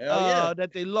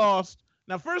that they lost.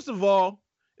 Now, first of all,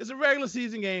 it's a regular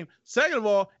season game. Second of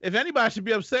all, if anybody should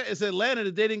be upset, it's Atlanta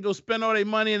that they didn't go spend all their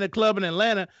money in the club in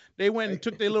Atlanta. They went and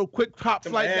took their little quick pop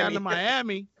flight down to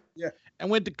Miami and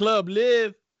went to Club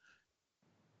Live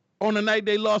on the night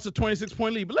they lost a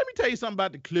 26-point lead. But let me tell you something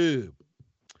about the club.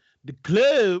 The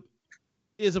club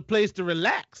is a place to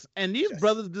relax. And these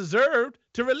brothers deserved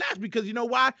to relax because you know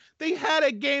why? They had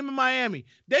a game in Miami.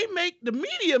 The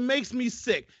media makes me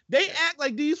sick. They act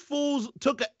like these fools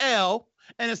took an L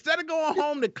And instead of going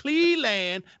home to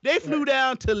Cleveland, they flew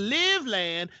down to Live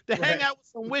Land to hang out with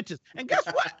some witches. And guess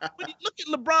what? When you look at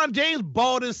LeBron James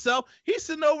bald himself, he's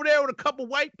sitting over there with a couple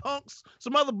white punks,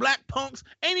 some other black punks.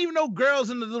 Ain't even no girls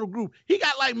in the little group. He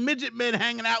got like midget men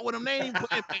hanging out with him. They ain't even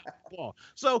playing basketball.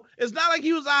 So it's not like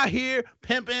he was out here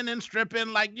pimping and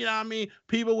stripping like, you know what I mean,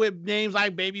 people with names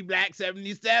like Baby Black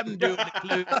 77 doing the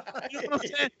club. You know what I'm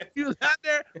saying? He was out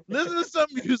there listening to some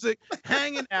music,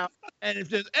 hanging out. And if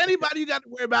there's anybody you got to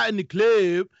worry about in the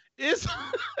club, it's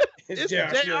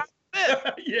J.R. Smith.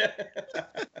 Yeah.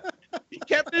 He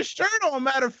kept his shirt on.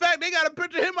 Matter of fact, they got a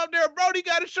picture of him up there. Brody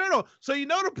got his shirt on. So you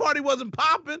know the party wasn't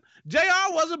popping. JR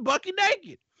wasn't bucky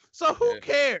naked. So who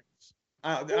cares?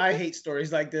 I hate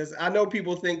stories like this. I know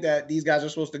people think that these guys are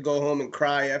supposed to go home and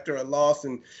cry after a loss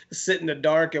and sit in the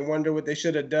dark and wonder what they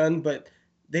should have done, but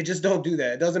they just don't do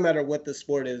that. It doesn't matter what the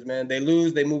sport is, man. They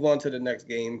lose, they move on to the next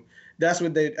game. That's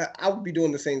what I would be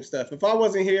doing the same stuff. If I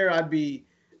wasn't here, I'd be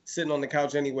sitting on the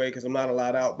couch anyway because I'm not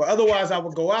allowed out. But otherwise, I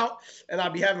would go out and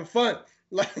I'd be having fun.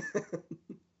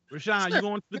 Rashawn, you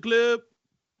going to the club?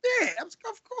 Yeah,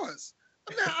 of course.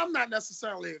 I'm not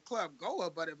necessarily a club goer,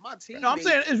 but if my team... No, I'm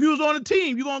saying if you was on a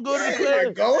team, you going to go to the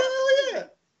club? Go, yeah.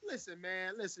 Listen,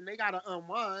 man, they got to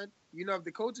unwind. You know, if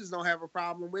the coaches don't have a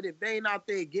problem with it, if they ain't out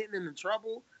there getting into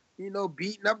trouble, you know,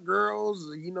 beating up girls,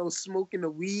 or, you know, smoking the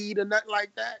weed or nothing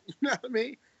like that, you know what I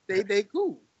mean? They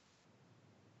cool.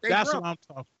 That's what I'm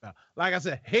talking about. Like I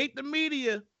said, hate the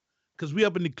media because we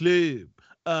up in the club.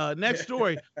 Next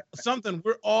story, something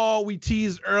we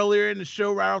teased earlier in the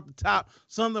show right off the top,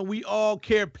 something we all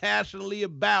care passionately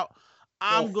about.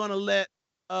 I'm going to let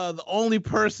the only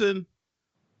person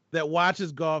that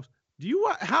watches golf.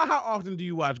 How often do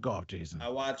you watch golf, Jason? I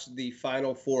watch the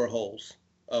final 4 holes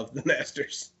of the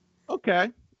Masters. Okay.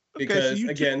 Because so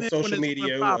again, social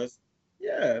media was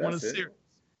that's it. Serious.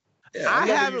 Yeah, I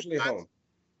haven't usually home.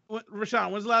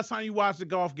 Rashawn, when's the last time you watched a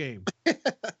golf game?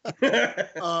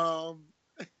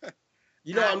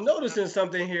 You know, I'm noticing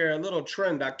something here, a little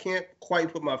trend. I can't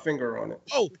quite put my finger on it.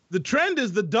 Oh, the trend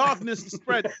is the darkness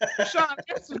spread. Rashawn,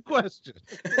 answer the question.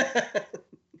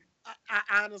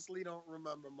 I honestly don't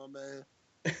remember, my man.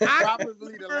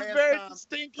 Probably the last very time,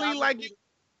 distinctly like it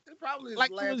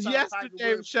was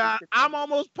yesterday, Rashawn. I'm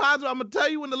almost positive. I'm gonna tell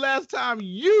you when the last time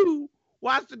you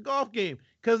watched a golf game,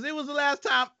 because it was the last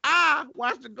time I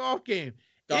watched a golf game.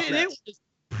 It was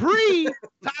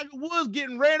pre-Tiger Woods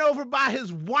getting ran over by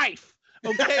his wife.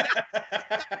 Okay,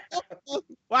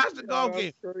 watch the golf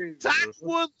game. Tiger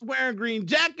Woods wearing green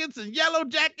jackets and yellow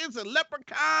jackets and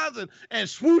leprechauns and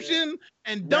swooshing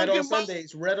and dunking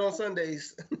balls. Red on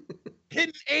Sundays.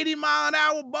 Hitting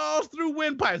 80-mile-an-hour balls through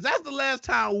windpipes. That's the last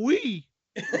time we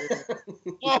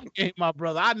golf game, my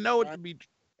brother. I know it to be true.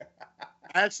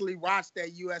 I actually watched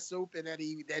that U.S. Open that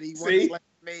he won his last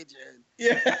major.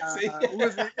 Yeah. It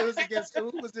was against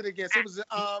who was it against? It was a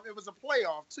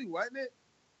playoff too, wasn't it?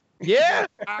 Yeah.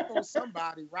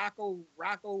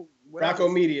 Rocco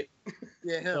Mediate.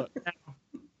 Yeah, him. Look,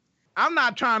 I'm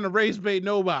not trying to race bait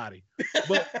nobody,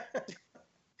 but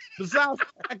besides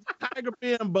Tiger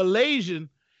being Malaysian,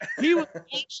 he was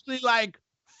actually like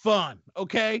fun.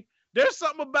 Okay, there's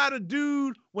something about a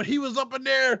dude when he was up in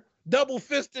there double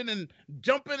fisting and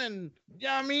jumping and you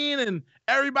know what I mean, and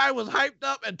everybody was hyped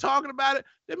up and talking about it.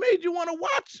 That made you want to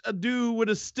watch a dude with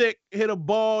a stick hit a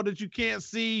ball that you can't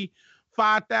see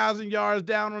 5,000 yards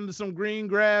down onto some green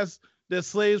grass that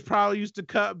slaves probably used to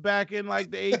cut back in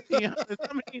like the 1800s.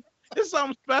 I mean, there's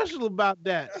something special about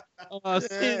that.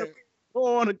 Seeing him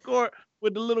go on the court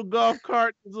with the little golf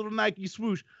cart, his little Nike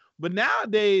swoosh. But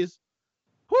nowadays,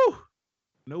 whew,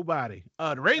 nobody.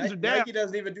 The ratings are down. Nike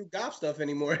doesn't even do golf stuff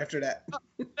anymore after that.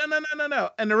 No.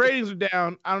 And the ratings are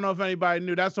down. I don't know if anybody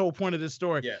knew. That's the whole point of this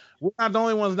story. Yeah. We're not the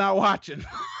only ones not watching.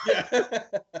 Yeah.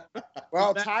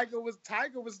 Well, Tiger was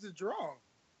the draw.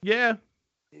 Yeah.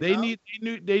 They need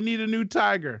a new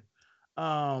Tiger.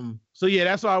 So yeah,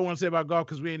 that's all I want to say about golf,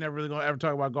 because we ain't never really gonna ever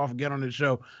talk about golf again on this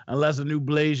show unless a new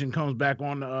Blasian comes back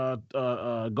on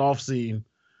the golf scene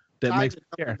that Tiger makes me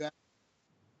care. Back.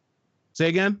 Say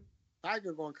again?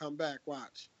 Tiger gonna come back.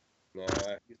 Watch. Nah,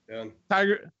 he's done.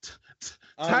 Tiger.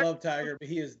 I love Tiger, but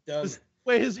he is done.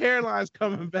 Wait, his hairline's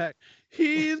coming back.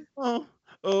 He's we're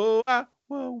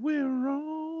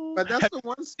wrong. But that's the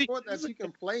one sport that you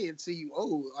can play until you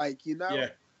old, like, you know. Yeah.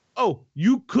 Oh,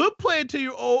 you could play until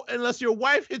you're old unless your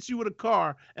wife hits you with a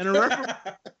car and a referee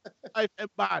life and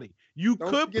body. You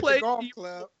could play the golf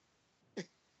club.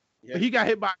 But he got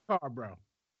hit by a car, bro.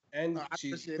 And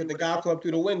she put the golf club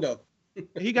through the window.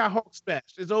 He got Hulk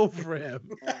smashed. It's over for him.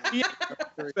 You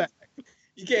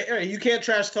can't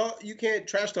trash talk. You can't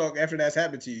trash talk after that's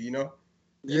happened to you. You know.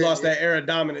 You lost that era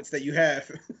dominance that you have.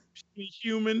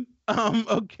 Human.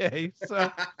 Okay.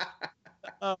 So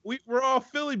we're all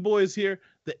Philly boys here.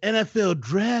 The NFL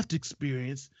draft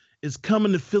experience is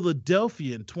coming to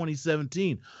Philadelphia in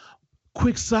 2017.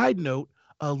 Quick side note,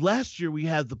 last year we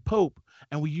had the Pope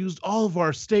and we used all of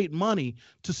our state money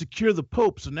to secure the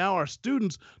Pope. So now our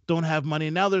students don't have money.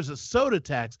 And now there's a soda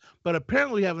tax, but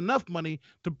apparently we have enough money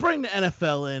to bring the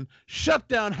NFL in, shut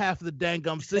down half of the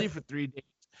dang-gum city for 3 days,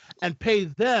 and pay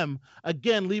them,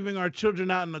 again, leaving our children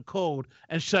out in the cold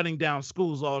and shutting down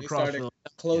schools all across Philadelphia.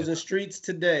 Closing streets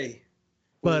today.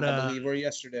 But I believe or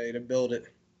yesterday to build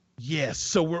it. Yes,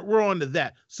 so we're on to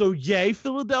that. So yay,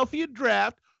 Philadelphia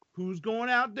draft. Who's going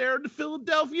out there to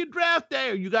Philadelphia draft day?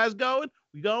 Are you guys going?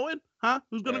 We going? Huh?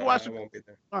 Who's gonna go watch? I won't be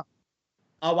there.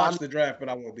 I'll watch the draft, but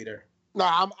I won't be there. No,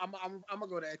 I'm gonna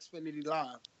go to Xfinity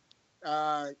Live,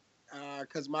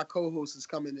 because my co-host is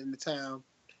coming into town,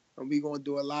 and we're gonna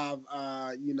do a live,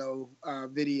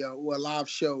 video or a live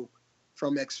show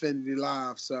from Xfinity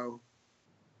Live. So,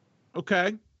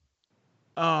 okay.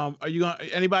 Are you gonna?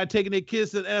 Anybody taking their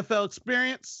kids to the NFL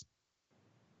experience?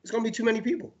 It's gonna be too many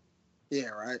people. Yeah,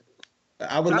 right.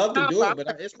 I would love to do it,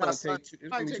 but it's going to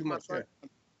be too much.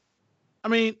 I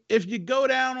mean, if you go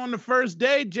down on the first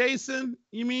day, Jason,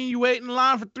 you mean you wait in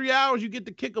line for 3 hours, you get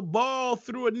to kick a ball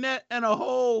through a net and a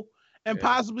hole and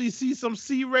possibly see some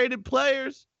C-rated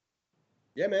players?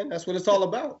 Yeah, man, that's what it's all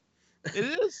about.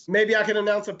 It is. Maybe I can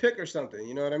announce a pick or something.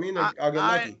 You know what I mean? I'll get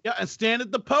lucky. Yeah, and stand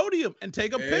at the podium and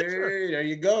take a picture. Hey, there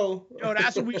you go. Yo,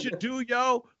 that's what we should do,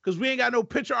 yo, because we ain't got no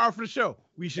picture art for the show.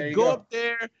 We should go up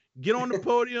there, get on the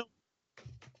podium.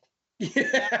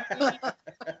 Yeah.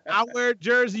 I wear a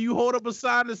jersey. You hold up a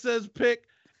sign that says pick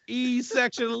E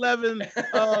section 11,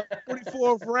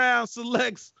 44th round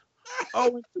selects.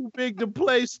 Oh, it's too big to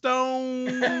play Stone.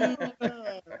 You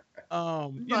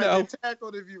get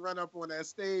tackled if you run up on that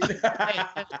stage.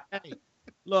 Hey,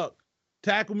 look,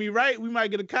 tackle me right. We might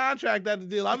get a contract out the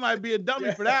deal. I might be a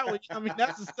dummy for that one. I mean,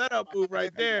 that's a setup move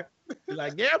right there. You're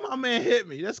like, yeah, my man hit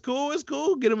me. That's cool. It's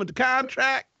cool. Get him with the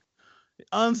contract.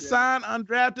 Unsigned,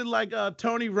 undrafted, like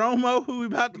Tony Romo, who we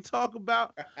about to talk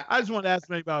about. I just wanted to ask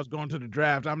maybe I was going to the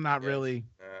draft. I'm not really.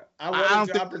 I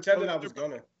pretended I was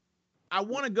gonna. I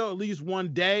want to go at least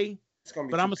one day,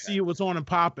 but I'm gonna see what's on and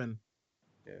popping.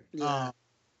 Yeah.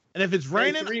 And if it's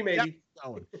raining, maybe.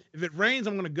 If it rains,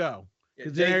 I'm gonna go.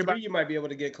 Because then everybody, you might be able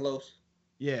to get close.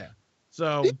 Yeah.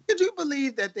 So. Could you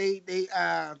believe that they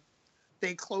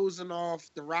closing off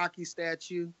the Rocky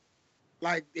statue?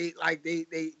 Like they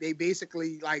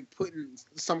basically like putting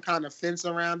some kind of fence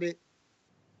around it.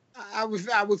 I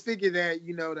would figure that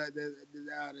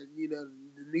the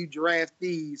new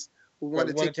draftees would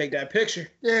want to take that picture.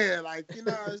 Yeah,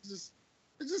 it's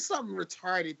just something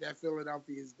retarded that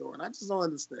Philadelphia is doing. I just don't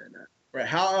understand that. Right.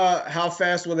 How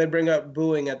fast will they bring up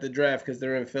booing at the draft because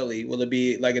they're in Philly? Will it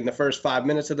be like in the first 5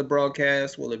 minutes of the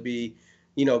broadcast? Will it be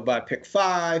by pick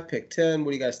 5, pick 10?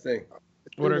 What do you guys think?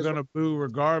 Well, they're gonna boo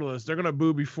regardless. They're gonna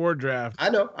boo before draft. I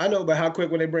know, but how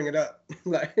quick will they bring it up?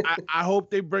 I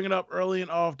hope they bring it up early and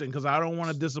often because I don't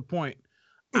want to disappoint.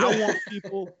 I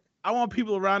want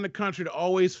people around the country to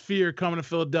always fear coming to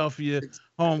Philadelphia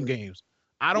home games.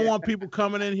 I don't want people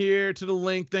coming in here to the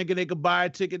link thinking they could buy a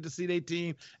ticket to see their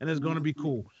team and it's going to be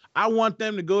cool. I want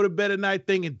them to go to bed at night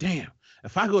thinking, damn,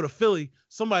 if I go to Philly,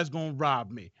 somebody's going to rob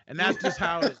me. And that's just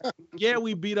how it is. Yeah,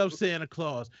 we beat up Santa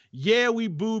Claus. Yeah, we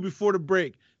booed before the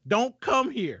break. Don't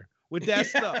come here with that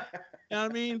stuff. You know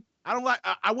what I mean?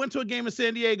 I went to a game in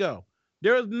San Diego.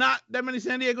 There was not that many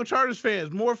San Diego Chargers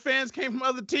fans. More fans came from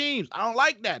other teams. I don't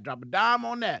like that. Drop a dime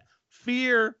on that.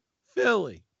 Fear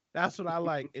Philly. That's what I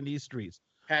like in these streets.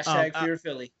 Hashtag Fear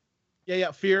Philly.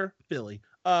 Yeah, Fear Philly.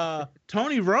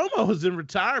 Tony Romo is in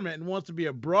retirement and wants to be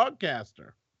a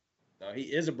broadcaster. No, he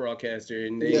is a broadcaster,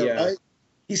 and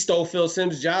he stole Phil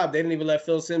Simms' job. They didn't even let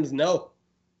Phil Simms know.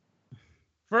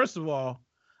 First of all,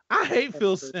 I hate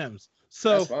Phil Simms.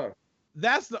 So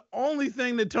that's the only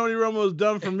thing that Tony Romo has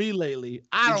done for me lately.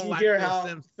 Did you hear how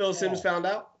Phil Simms found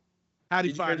out? How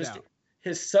did he find out?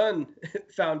 His son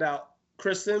found out.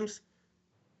 Chris Simms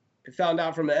found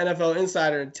out from an NFL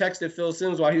insider and texted Phil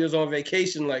Simms while he was on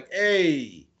vacation like,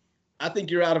 hey, I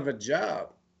think you're out of a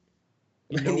job.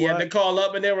 And he had to call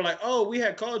up, and they were like, "Oh, we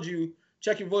had called you.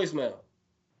 Check your voicemail."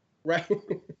 Right?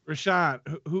 Rashawn,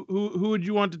 who would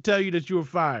you want to tell you that you were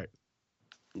fired?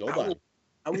 Nobody.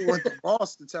 I would want the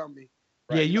boss to tell me.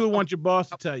 Right? Yeah, you would want your boss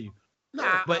to tell you. No,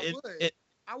 but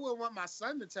I wouldn't want my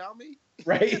son to tell me.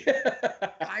 Right?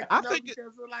 I think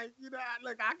because I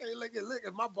can look.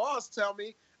 If my boss tell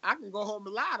me, I can go home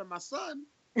and lie to my son.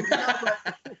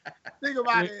 But think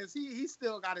about it is he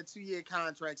still got a 2-year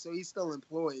contract, so he's still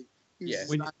employed. Yeah.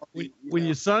 When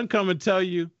your son come and tell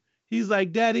you, he's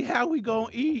like, Daddy, how we gonna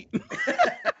eat?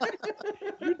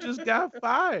 You just got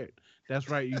fired. That's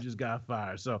right, you just got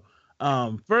fired. So,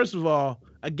 first of all,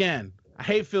 again, I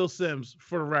hate Phil Simms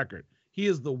for the record. He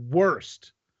is the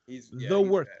worst. He's the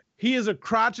worst. Bad. He is a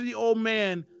crotchety old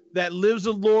man that lives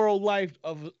a laurel life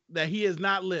that he has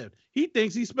not lived. He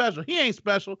thinks he's special. He ain't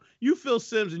special. You Phil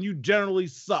Simms and you generally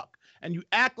suck. And you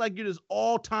act like you're this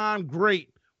all-time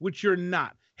great, which you're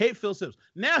not. Hate Phil Simms.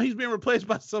 Now he's being replaced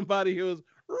by somebody who is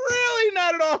really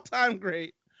not an all-time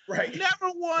great. Right.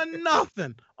 Never won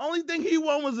nothing. Only thing he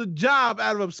won was a job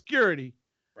out of obscurity.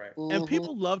 Right. And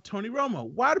people love Tony Romo.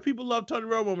 Why do people love Tony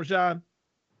Romo, Rashawn?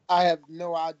 I have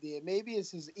no idea. Maybe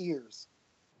it's his ears.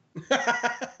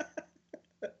 That's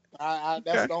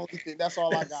the only thing. That's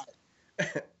all I got.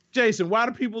 Jason, why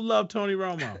do people love Tony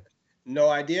Romo? No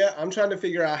idea. I'm trying to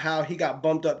figure out how he got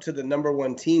bumped up to the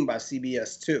 #1 team by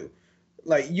CBS too.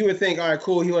 Like, you would think, all right,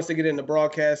 cool, he wants to get in the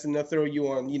broadcast and they'll throw you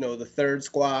on, the 3rd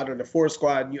squad or the 4th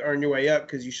squad and you earn your way up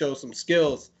because you show some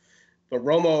skills. But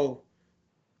Romo,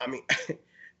 I mean,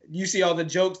 you see all the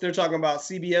jokes they're talking about.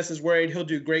 CBS is worried he'll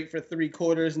do great for 3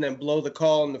 quarters and then blow the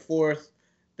call in the 4th,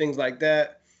 things like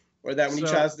that. Or that when he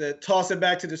tries to toss it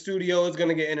back to the studio, it's going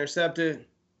to get intercepted.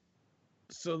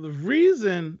 So the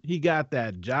reason he got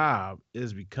that job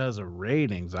is because of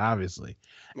ratings, obviously.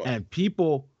 Well, and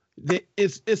people...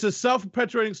 It's a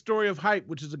self-perpetuating story of hype,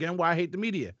 which is, again, why I hate the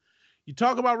media. You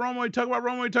talk about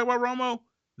Romo,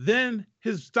 then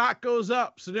his stock goes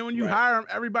up. So then when you hire him,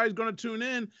 everybody's going to tune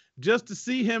in just to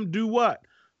see him do what?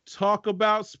 Talk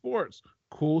about sports.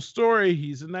 Cool story.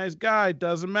 He's a nice guy.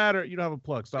 Doesn't matter. You don't have a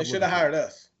plug. They should have hired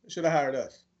us.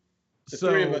 The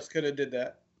 3 of us could have did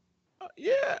that.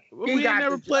 Yeah. We ain't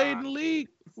never played in the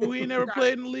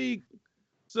league.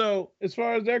 So as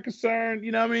far as they're concerned,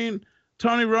 you know what I mean?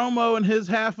 Tony Romo and his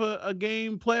half a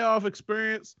game playoff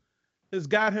experience has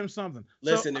got him something.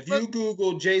 Listen, if you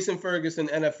Google Jason Ferguson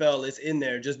NFL, it's in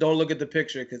there. Just don't look at the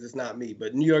picture because it's not me,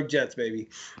 but New York Jets, baby.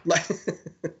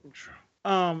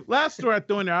 Last story I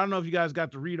threw in there. I don't know if you guys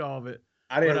got to read all of it.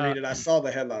 I didn't read it. I saw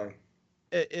the headline.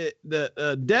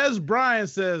 Des Bryant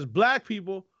says black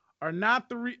people are not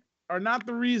the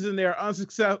reason they're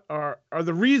unsuccessful, are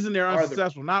the reason they're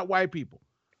unsuccessful, not white people.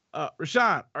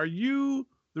 Rashawn, are you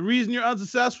the reason you're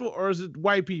unsuccessful, or is it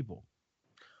white people?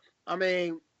 I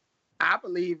mean, I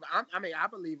believe I'm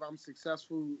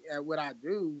successful at what I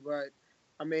do, but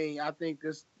I mean, I think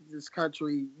this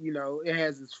country, it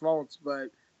has its faults, but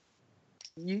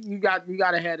you got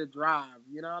to have the drive.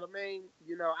 You know what I mean?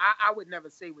 I would never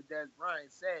say what Des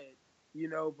Bryant said,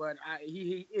 but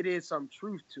it is some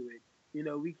truth to it.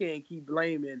 We can't keep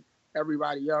blaming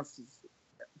everybody else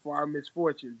for our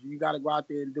misfortunes. You got to go out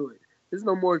there and do it. There's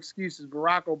no more excuses.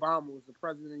 Barack Obama was the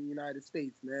president of the United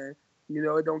States, man.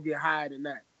 It don't get higher than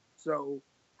that. So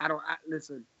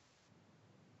listen.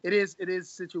 It is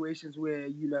situations where,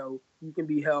 you can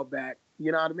be held back.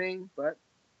 You know what I mean? But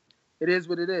it is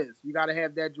what it is. You got to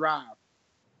have that drive.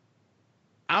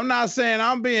 I'm not saying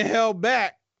I'm being held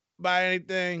back by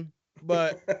anything,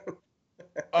 but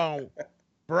Barack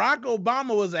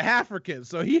Obama was an African,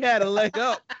 so he had a leg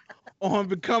up on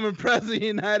becoming president of the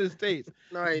United States.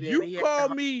 No, he didn't.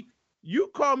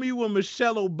 You call me when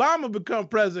Michelle Obama become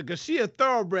president because she a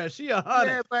thoroughbred. She a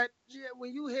hunter. Yeah, but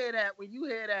when you hear that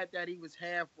he was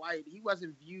half white, he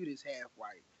wasn't viewed as half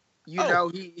white. He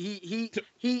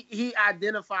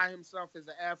identified himself as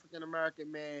an African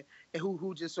American man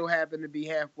who just so happened to be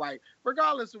half white.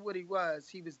 Regardless of what he was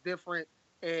different,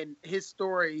 and his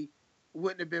story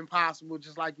wouldn't have been possible,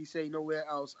 just like you say, nowhere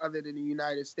else other than the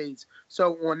United States.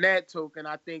 So on that token,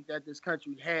 I think that this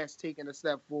country has taken a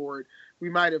step forward. We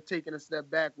might have taken a step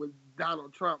back with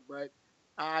Donald Trump, but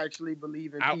I actually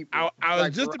believe in people. I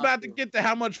was just about to get to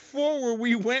how much forward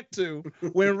we went to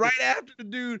when right after the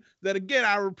dude that, again,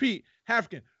 I repeat,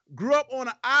 African, grew up on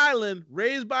an island,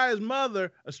 raised by his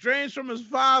mother, estranged from his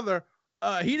father.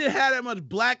 He didn't have that much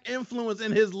black influence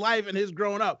in his life and his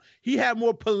growing up. He had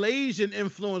more Pelasian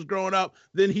influence growing up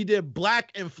than he did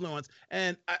black influence.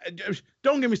 And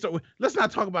don't get me started. Let's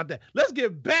not talk about that. Let's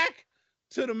get back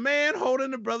to the man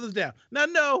holding the brothers down. Now,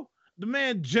 no, the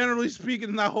man, generally speaking,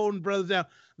 is not holding brothers down.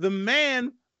 The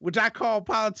man, which I call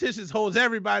politicians, holds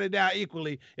everybody down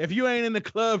equally. If you ain't in the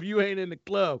club, you ain't in the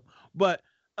club. But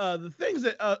the things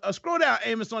that scroll down,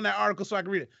 Amos, on that article so I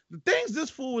can read it. The things this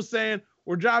fool was saying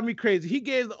were driving me crazy. He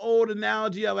gave the old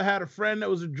analogy of I had a friend that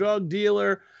was a drug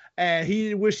dealer and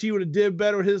he wished he would have did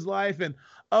better with his life. And,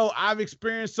 I've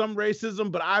experienced some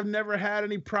racism, but I've never had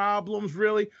any problems,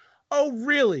 really. Oh,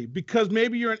 really? Because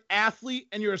maybe you're an athlete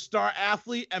and you're a star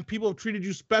athlete and people have treated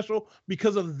you special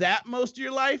because of that most of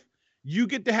your life? you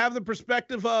get to have the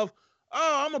perspective of,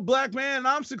 oh, I'm a black man and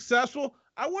I'm successful.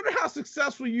 I wonder how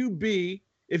successful you'd be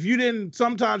if you didn't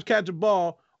sometimes catch a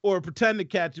ball or pretend to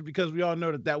catch it, because we all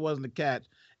know that wasn't a catch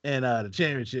in the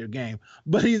championship game.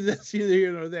 But that's neither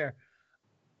here nor there.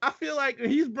 I feel like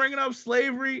he's bringing up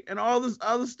slavery and all this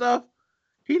other stuff.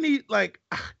 He needs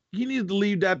to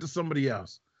leave that to somebody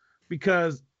else,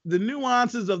 because the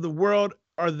nuances of the world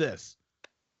are this.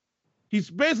 He's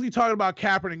basically talking about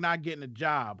Kaepernick not getting a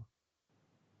job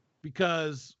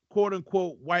because, quote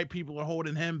unquote, white people are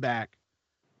holding him back.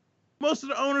 Most of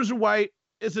the owners are white.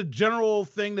 It's a general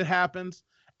thing that happens.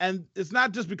 And it's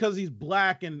not just because he's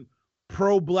black and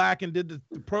pro-black and did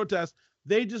the protest.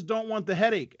 They just don't want the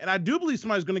headache. And I do believe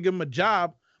somebody's going to give him a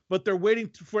job, but they're waiting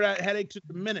for that headache to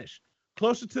diminish.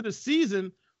 Closer to the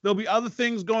season, there'll be other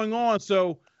things going on.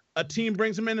 So a team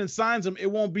brings him in and signs him.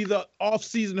 It won't be the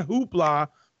off-season hoopla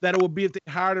that it would be if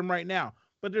they hired him right now.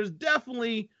 But there's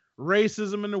definitely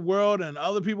racism in the world and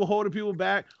other people holding people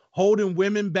back, holding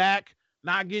women back,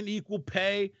 not getting equal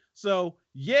pay. So,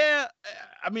 yeah,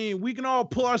 I mean, we can all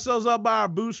pull ourselves up by our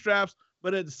bootstraps,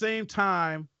 but at the same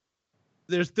time,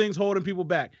 there's things holding people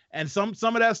back. And some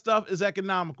of that stuff is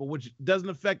economical, which doesn't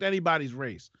affect anybody's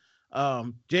race.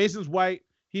 Jason's white.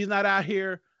 He's not out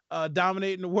here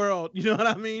dominating the world. You know what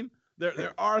I mean?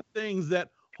 There are things that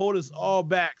hold us all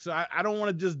back. So I don't want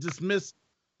to just dismiss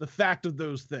the fact of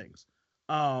those things.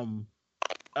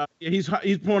 He's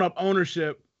pulling up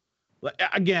ownership.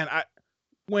 Again,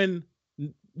 when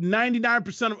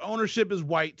 99% of ownership is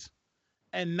white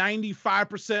and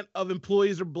 95% of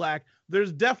employees are black,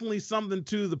 there's definitely something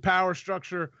to the power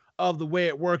structure of the way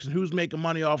it works and who's making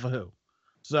money off of who.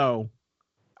 So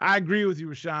I agree with you,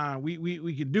 Rashawn.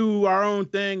 We can do our own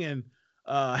thing, and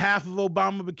half of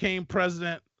Obama became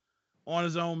president on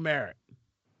his own merit.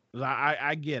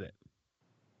 I get it,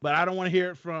 but I don't want to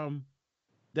hear it from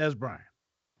Des Bryant.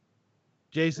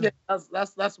 Jason, yeah,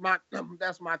 that's my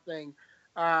thing.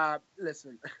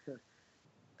 Listen,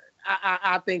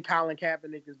 I think Colin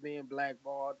Kaepernick is being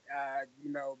blackballed.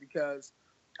 Because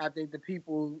I think the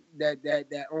people that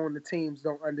own the teams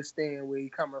don't understand where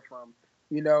he's coming from.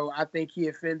 I think he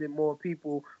offended more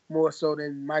people more so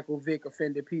than Michael Vick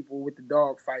offended people with the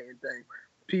dog fighting thing.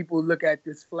 People look at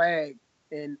this flag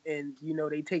and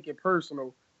they take it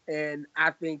personal. And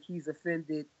I think he's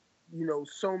offended,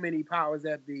 so many powers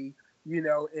that be,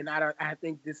 and I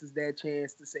think this is their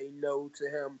chance to say no to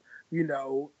him,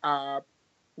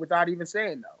 without even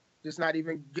saying no, just not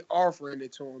even offering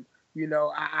it to him.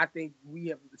 I think we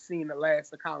have seen the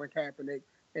last of Colin Kaepernick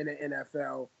in the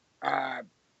NFL.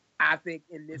 I think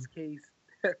in this case,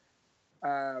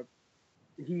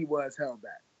 he was held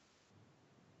back.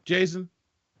 Jason?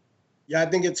 Yeah, I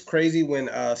think it's crazy when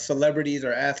celebrities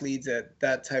or athletes at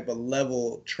that type of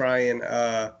level try and,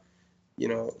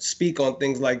 speak on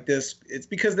things like this. It's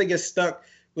because they get stuck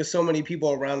with so many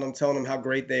people around them telling them how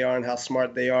great they are and how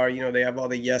smart they are. They have all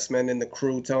the yes men in the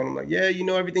crew telling them, like, yeah,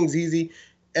 everything's easy.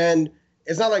 And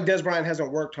it's not like Des Bryant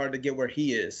hasn't worked hard to get where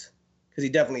he is, because he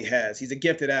definitely has. He's a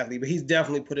gifted athlete, but he's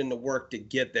definitely put in the work to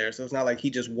get there. So it's not like he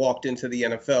just walked into the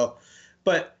NFL.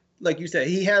 But like you said,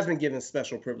 he has been given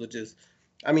special privileges.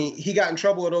 I mean, he got in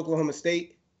trouble at Oklahoma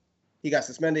State. He got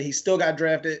suspended. He still got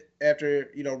drafted after,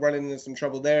 running into some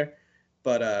trouble there.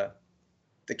 But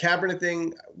the Kaepernick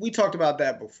thing, we talked about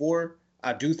that before.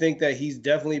 I do think that he's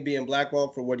definitely being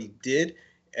blackballed for what he did.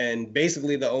 And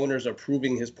basically the owners are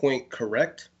proving his point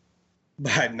correct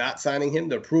by not signing him.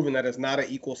 They're proving that it's not an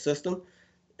equal system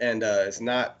and it's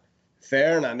not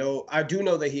fair. And I do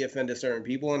know that he offended certain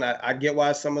people, and I get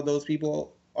why some of those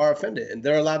people are offended, and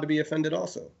they're allowed to be offended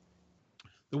also.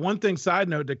 The one thing, side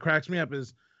note, that cracks me up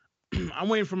is I'm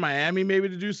waiting for Miami maybe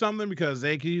to do something because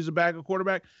they could use a backup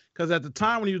quarterback. Because at the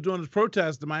time when he was doing his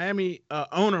protest, the Miami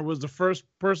owner was the first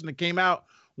person that came out,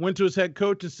 went to his head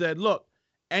coach and said, look,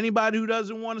 anybody who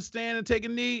doesn't want to stand and take a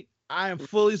knee, I am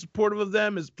fully supportive of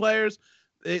them as players.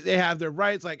 They have their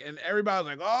rights. And everybody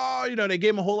was like, oh, they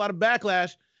gave him a whole lot of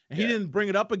backlash. And he didn't bring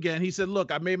it up again. He said,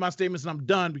 look, I made my statements and I'm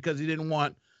done, because he didn't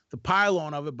want the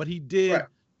pile-on of it. But he did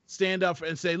stand up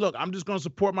and say, look, I'm just going to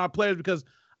support my players because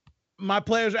my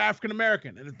players are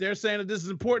African-American. And if they're saying that this is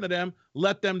important to them,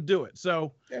 let them do it.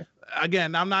 So,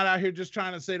 again, I'm not out here just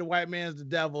trying to say the white man's the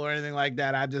devil or anything like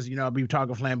that. I just, be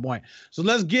talking flamboyant. So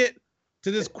let's get to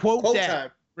this quote that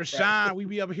time. Rashawn, we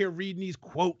be up here reading these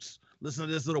quotes, listen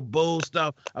to this little bull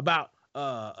stuff about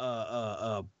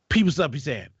people stuff he's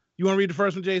saying. You want to read the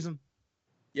first one, Jason?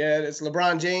 Yeah, it's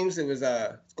LeBron James. It was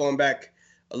it's going back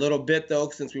a little bit, though,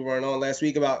 since we weren't on last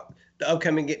week, about the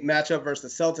upcoming matchup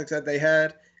versus the Celtics that they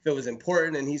had, if it was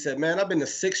important. And he said, man, I've been to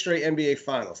 6 straight NBA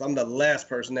finals. I'm the last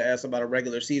person to ask about a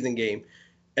regular season game.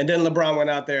 And then LeBron went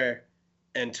out there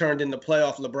and turned into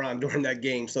playoff LeBron during that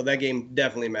game. So that game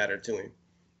definitely mattered to him.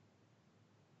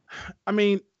 I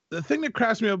mean, the thing that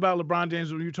cracks me up about LeBron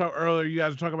James, when you talk earlier, you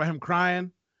guys were talking about him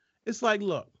crying. It's like,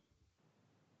 look,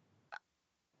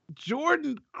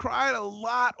 Jordan cried a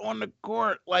lot on the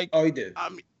court. Like, oh, he did.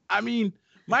 I mean,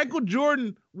 Michael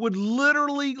Jordan would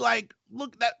literally like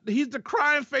look that he's the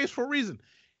crying face for a reason.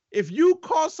 If you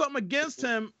call something against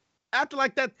him after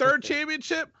like that third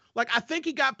championship, like I think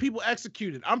he got people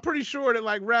executed. I'm pretty sure that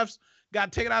like refs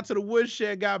got taken out to the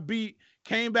woodshed, got beat,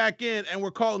 came back in, and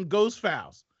were calling ghost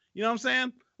fouls. You know what I'm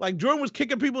saying? Like Jordan was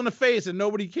kicking people in the face and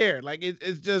nobody cared. Like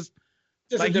it's just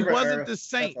like he wasn't era. the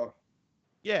saint.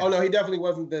 Yeah. Oh no, he definitely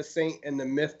wasn't the saint and the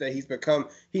myth that he's become.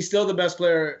 He's still the best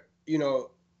player, you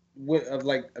know, of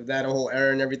that whole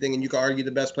era and everything. And you can argue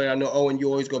the best player. I know, Owen, you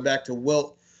always go back to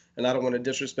Wilt, and I don't want to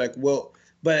disrespect Wilt,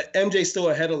 but MJ's still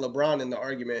ahead of LeBron in the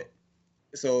argument.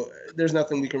 So there's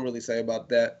nothing we can really say about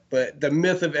that. But the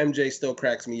myth of MJ still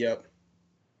cracks me up.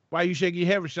 Why you shaking your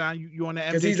head, Rashawn? You on the MJ?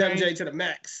 Because he's train? MJ to the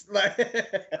max.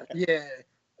 Yeah,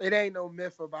 it ain't no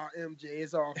myth about MJ.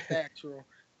 It's all factual.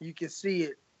 You can see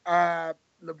it.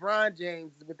 LeBron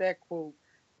James, with that quote,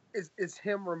 is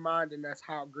him reminding us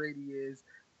how great he is.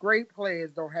 Great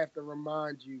players don't have to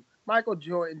remind you. Michael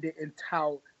Jordan didn't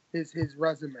tout his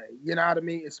resume. You know what I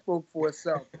mean? It spoke for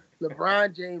itself.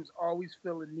 LeBron James always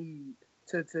feel a need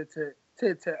to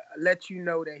let you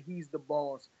know that he's the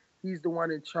boss. He's the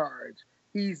one in charge.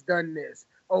 He's done this.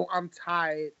 Oh, I'm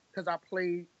tired because I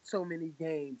played so many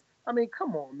games. I mean,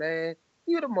 come on, man.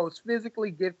 You're the most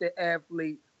physically gifted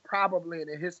athlete probably in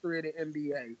the history of the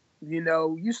NBA. You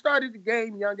know, you started the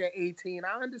game young at 18.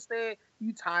 I understand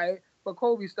you tired, but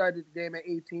Kobe started the game at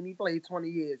 18. He played 20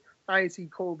 years. I ain't see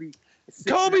Kobe.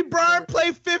 Kobe Bryant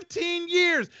played 15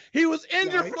 years. He was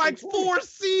injured for like 4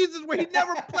 seasons where he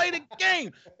never played a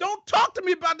game. Don't talk to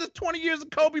me about this 20 years of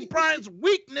Kobe Bryant's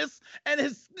weakness and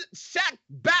his Shaq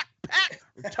backpack,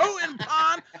 toting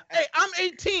pond. Hey, I'm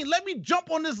 18. Let me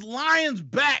jump on this lion's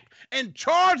back and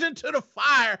charge into the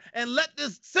fire and let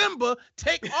this Simba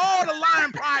take all the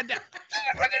lion pride down.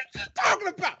 What are you talking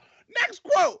about? Next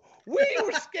quote. We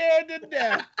were scared to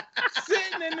death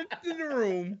sitting in the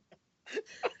room.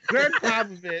 Greg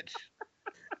Popovich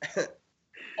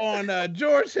on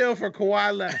George Hill for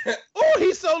Kawhi Leonard. Oh,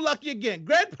 he's so lucky again.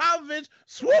 Greg Popovich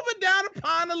swooping down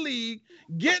upon the league,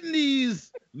 getting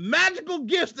these magical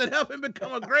gifts that help him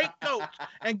become a great coach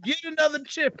and get another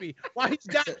chippy while he's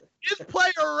got his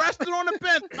player rested on the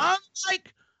bench.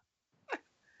 Unlike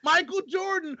Michael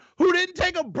Jordan, who didn't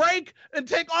take a break and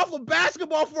take off of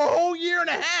basketball for a whole year and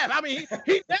a half. I mean,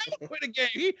 he never quit a game.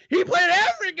 He played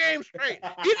every game straight.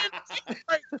 He didn't take a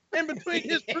break in between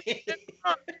his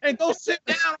and go sit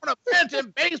down on a bench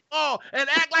in baseball and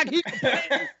act like he could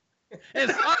play.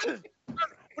 And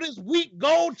with his weak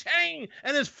gold chain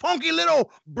and his funky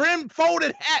little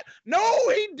brim-folded hat. No,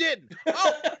 he didn't.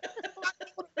 Oh, I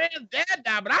know the man's dad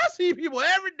died, but I see people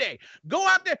every day go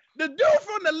out there. The dude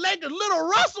from the Lakers, Little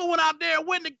Russell, went out there and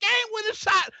win the game-winning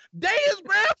shot day his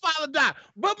grandfather died.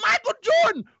 But Michael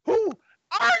Jordan, who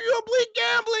arguably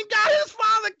gambling, got his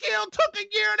father killed, took a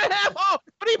year and a half off,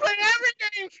 but he played every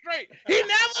game straight. He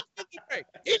never took a break.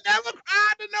 He never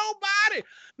cried to nobody.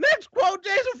 Next quote,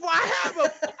 Jason, before I have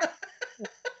a...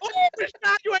 Oh,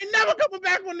 Rashawn, you ain't never coming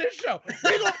back on this show.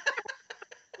 We're going to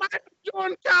Michael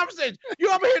Jordan conversation.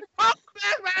 You over here talking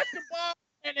about basketball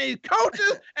and these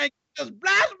coaches and just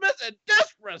blasphemous and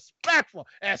disrespectful,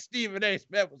 as Stephen A.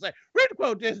 Smith would say. Read the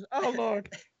quote, Jason. Oh, Lord.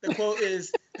 The quote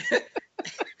is,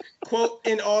 quote,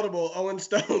 inaudible, Owen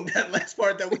Stone. That last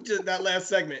part that last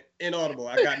segment, inaudible.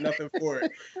 I got nothing for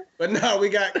it. But no, we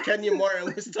got Kenya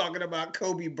Martin was talking about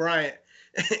Kobe Bryant.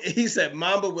 He said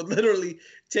Mamba would literally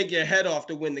take your head off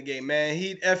to win the game, man.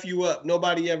 He'd F you up.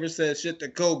 Nobody ever says shit to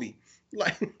Kobe.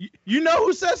 Like, you know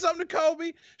who said something to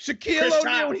Kobe? Shaquille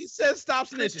O'Neal when he said stop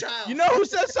snitching. You know who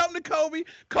said something to Kobe?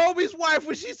 Kobe's wife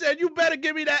when she said, you better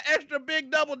give me that extra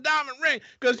big double diamond ring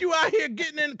because you out here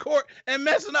getting in court and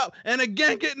messing up and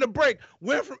again getting a break.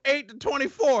 Went from 8 to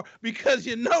 24 because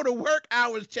you know the work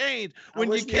hours change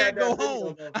when you can't go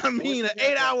home. I mean, an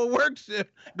 8-hour work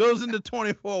shift goes into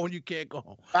 24 when you can't go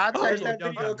home. I'll tell you that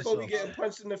video of Kobe getting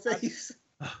punched in the face.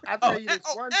 I'll tell you this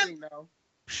one thing, though.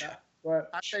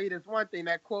 But I'll tell you this one thing,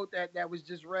 that quote that was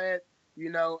just read, you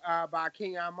know, by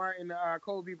Kenyon Martin,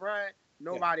 Kobe Bryant,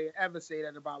 nobody ever say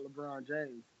that about LeBron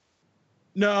James.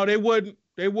 No, they wouldn't.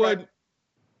 They wouldn't.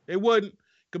 They wouldn't.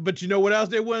 But you know what else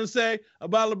they wouldn't say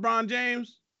about LeBron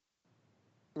James?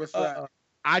 What's that?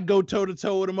 I'd go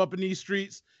toe-to-toe with him up in these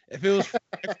streets If it was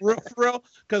for real,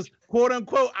 because quote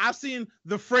unquote, I've seen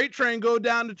the freight train go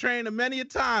down the train many a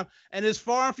time, and it's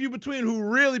far and few between who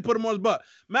really put him on his butt.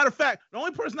 Matter of fact, the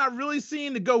only person I've really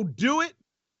seen to go do it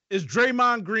is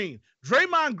Draymond Green.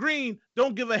 Draymond Green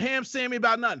don't give a ham sammy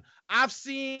about nothing. I've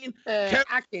seen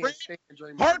I can't stand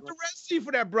Draymond heart Green. to Red Sea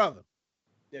for that brother.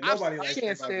 Yeah, nobody likes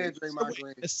can't stand Draymond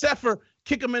Green. Except for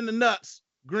kick him in the nuts,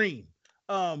 Green.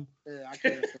 I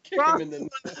can't Kick him in the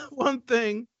one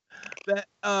thing that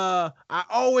I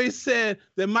always said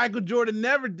that Michael Jordan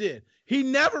never did. He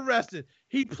never rested.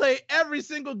 He played every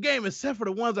single game except for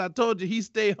the ones I told you he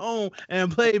stayed home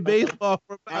and played baseball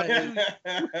for about 2 years.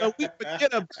 But we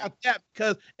forget about that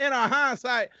because in our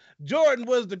hindsight, Jordan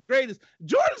was the greatest.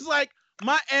 Jordan's like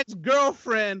my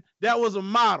ex-girlfriend that was a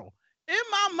model. In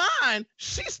my mind,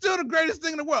 she's still the greatest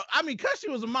thing in the world. I mean, because she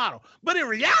was a model. But in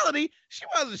reality, she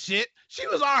wasn't shit. She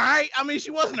was all right. I mean,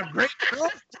 she wasn't a great girl.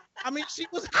 I mean, she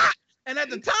was hot. And at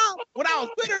the time, when I was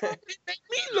with her, it made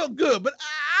me look good. But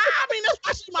I mean, that's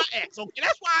why she's my ex. Okay,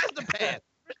 that's why it's the past.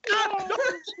 I don't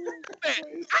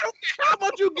care how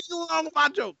much you get along with my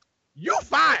jokes. You're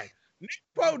fine. Next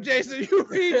quote, Jason. You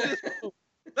read this quote.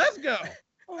 Let's go.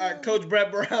 Coach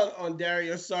Brett Brown on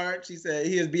Dario Saric. He said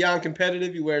he is beyond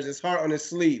competitive. He wears his heart on his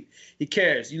sleeve. He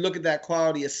cares. You look at that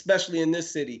quality, especially in this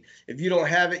city. If you don't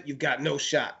have it, you've got no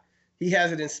shot. He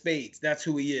has it in spades. That's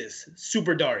who he is.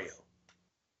 Super Dario.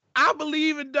 I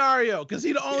believe in Dario because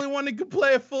he's the only one that can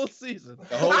play a full season.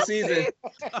 The whole season.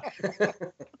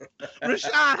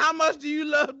 Rashawn, how much do you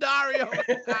love Dario?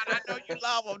 I know you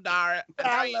love him, Dario.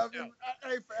 I love him.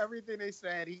 Hey, for everything they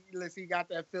said, he got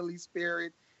that Philly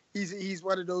spirit. He's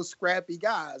one of those scrappy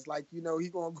guys. Like, you know, he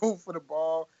gonna go for the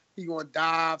ball. He gonna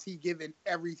dive. He giving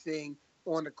everything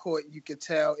on the court. You can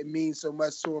tell it means so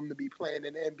much to him to be playing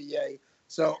in the NBA.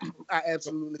 So I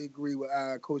absolutely agree with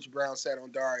Coach Brown said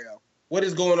on Dario. What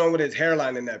is going on with his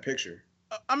hairline in that picture?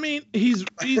 I mean, he's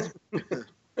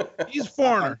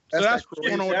foreigner. So that's what's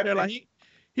going on with hairline.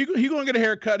 He gonna get a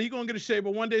haircut. He gonna get a shave.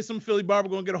 But one day some Philly barber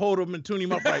gonna get a hold of him and tune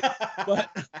him up right. But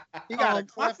he got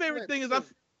my favorite thing is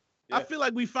I feel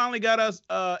like we finally got us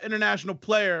international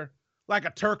player like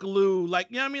a Turkaloo, like,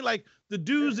 you know what I mean? Like the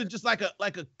dudes that just like a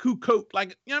Kukoc,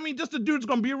 like, you know what I mean? Just a dude's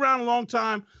gonna be around a long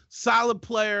time, solid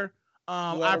player.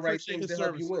 I appreciate his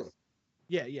service.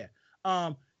 Yeah.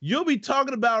 You'll be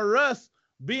talking about Russ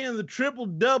being the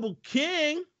triple-double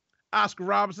king, Oscar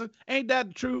Robertson. Ain't that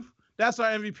the truth? That's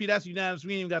our MVP. That's unanimous.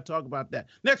 We ain't even got to talk about that.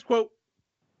 Next quote.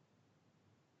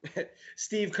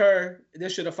 Steve Kerr,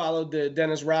 this should have followed the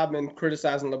Dennis Rodman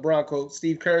criticizing LeBron quote.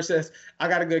 Steve Kerr says, I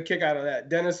got a good kick out of that.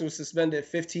 Dennis was suspended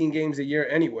 15 games a year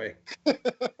anyway.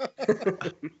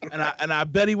 and I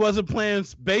bet he wasn't playing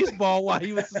baseball while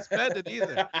he was suspended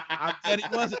either. I bet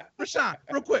he wasn't. Rashawn,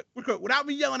 real quick, without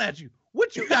me yelling at you,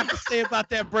 what you got to say about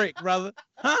that break, brother?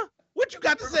 Huh? What you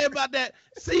got to say about that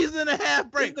season and a half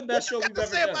break? It's the best show we've ever done.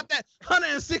 What you got to say about that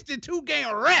 162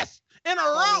 game rest in a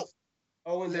row?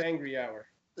 Owen's Angry Hour.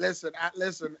 Listen. I'm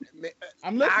listening.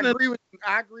 I agree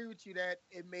with you that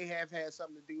it may have had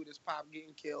something to do with his pop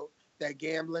getting killed, that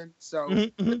gambling. So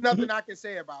there's nothing I can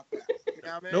say about that. You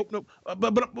know what I mean? Nope.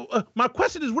 But my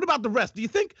question is, what about the rest? Do you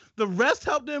think the rest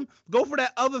helped him go for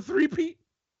that other three-peat?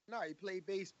 No, he played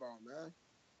baseball, man.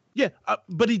 Yeah,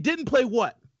 but he didn't play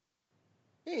what?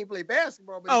 He ain't play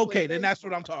basketball. But okay, then that's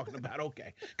what I'm talking about.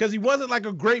 Okay, because he wasn't like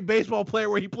a great baseball player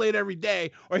where he played every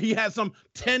day or he had some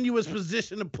tenuous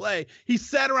position to play. He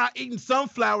sat around eating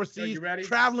sunflower seeds,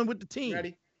 traveling with the team.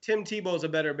 Ready? Tim Tebow's a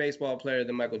better baseball player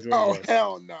than Michael Jordan. Oh, was.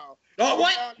 hell no. Oh,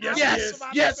 what?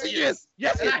 Yes, he is.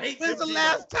 When's the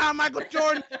last time Michael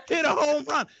Jordan hit a home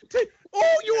run?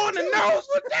 You on the nose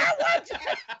with that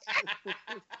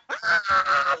one?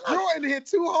 Jordan hit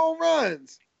 2 home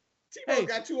runs. Tebow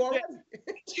got 2 already.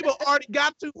 Tebow already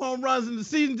got 2 home runs, and the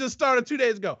season just started 2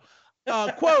 days ago.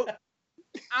 Quote,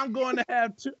 I'm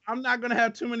not going to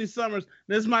have too many summers.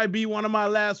 This might be one of my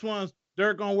last ones.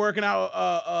 Dirk on working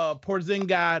out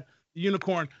Porzingis, the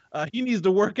unicorn. He needs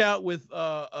to work out with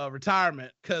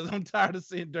retirement because I'm tired of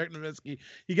seeing Dirk Nowitzki.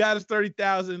 He got his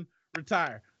 30,000,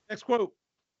 retire. Next quote.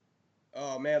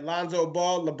 Oh, man, Lonzo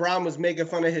Ball. LeBron was making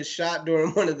fun of his shot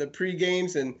during one of the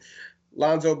pre-games, and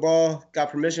Lonzo Ball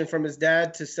got permission from his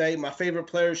dad to say, my favorite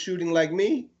player is shooting like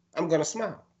me. I'm going to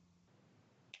smile.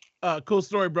 Cool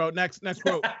story, bro. Next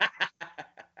quote.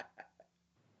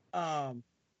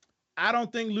 I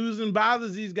don't think losing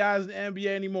bothers these guys in the NBA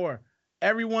anymore.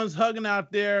 Everyone's hugging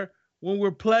out there when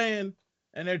we're playing,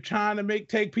 and they're trying to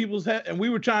take people's head, and we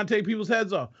were trying to take people's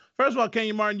heads off. First of all,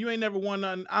 Kenyon Martin, you ain't never won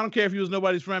nothing. I don't care if you was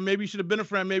nobody's friend. Maybe you should have been a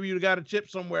friend. Maybe you'd have got a chip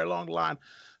somewhere along the line.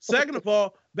 Second of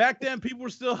all, back then people were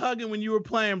still hugging when you were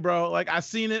playing, bro. Like I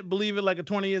seen it, believe it, like a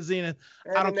 20-year zenith.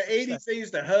 And in the 80s, they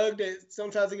used to hug. They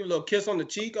sometimes they give a little kiss on the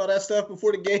cheek, all that stuff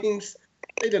before the games.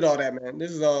 They did all that, man.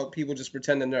 This is all people just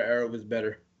pretending their era was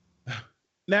better.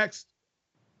 Next.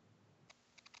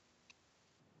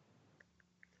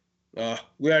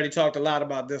 We already talked a lot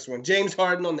about this one. James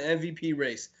Harden on the MVP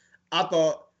race. I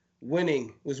thought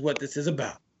winning was what this is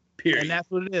about. Period. And that's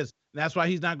what it is. That's why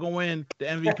he's not going to win the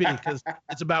MVP because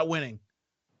it's about winning.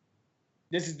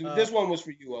 This one was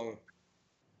for you, Owen.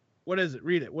 What is it?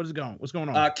 Read it. What is it going? What's going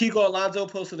on? Kiko Alonso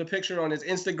posted a picture on his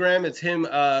Instagram. It's him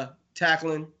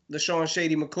tackling LaShawn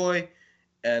Shady McCoy,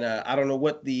 and I don't know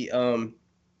what the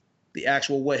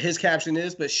actual what his caption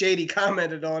is, but Shady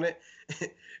commented on it.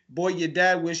 Boy, your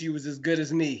dad wish you was as good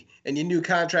as me, and your new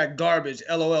contract garbage.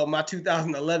 LOL, my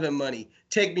 2011 money.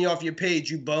 Take me off your page,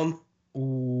 you bum.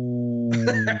 Ooh,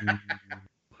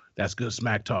 that's good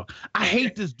smack talk. I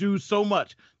hate this dude so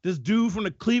much. This dude from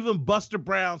the Cleveland Buster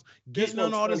Browns getting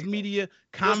on all this media,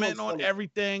 commenting on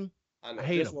everything. I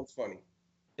hate this one's funny.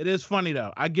 It is funny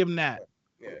though. I give him that.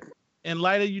 Yeah. In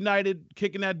light of United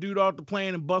kicking that dude off the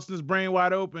plane and busting his brain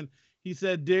wide open, he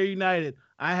said, "Dear United,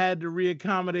 I had to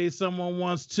reaccommodate someone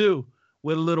once too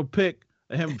with a little pick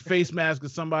of him face masking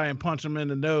somebody and punch him in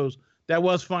the nose." That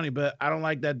was funny, but I don't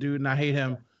like that dude and I hate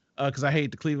him because I hate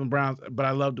the Cleveland Browns, but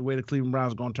I love the way the Cleveland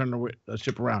Browns are going to turn the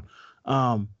ship around.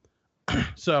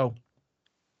 So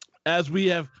as we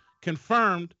have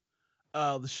confirmed,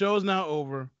 the show is now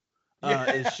over.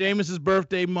 It's Sheamus's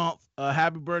birthday month.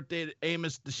 Happy birthday to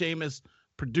Amos, the Sheamus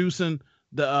producing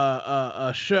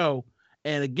the show.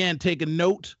 And again, take a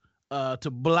note to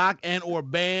block and or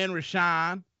ban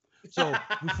Rashawn. So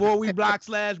before we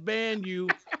block/ban you,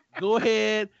 go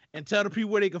ahead and tell the people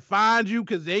where they can find you,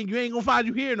 because you ain't gonna find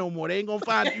you here no more. They ain't gonna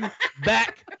find you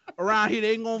back around here.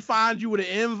 They ain't gonna find you with an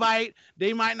invite.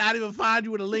 They might not even find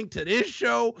you with a link to this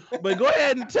show. But go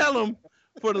ahead and tell them,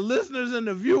 for the listeners and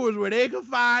the viewers, where they can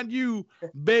find you,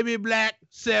 Baby Black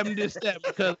 77.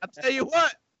 Because I tell you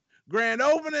what, grand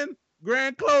opening,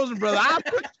 grand closing, brother. I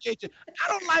appreciate you. I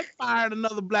don't like firing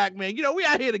another black man. You know, we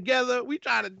out here together. We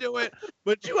try to do it.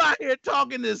 But you out here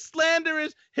talking this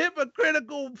slanderous,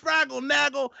 hypocritical, fraggle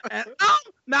naggle, and I'm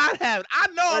not having it. I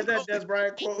know. That Des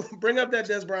Bryant quote. Bring up that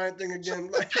Des Bryant thing again.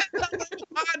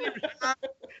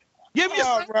 Give me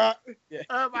a bro. Yeah.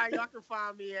 Everybody, y'all can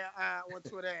find me on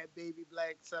Twitter at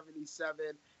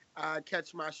BabyBlack77.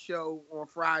 Catch my show on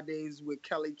Fridays with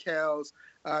Kelly Kells,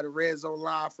 the Red Zone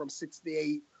Live from 6 to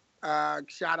 8.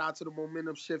 Shout out to the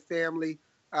Momentum Shift family,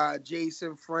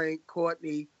 Jason, Frank,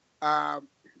 Courtney.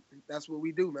 That's what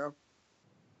we do,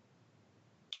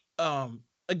 man.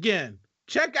 Again,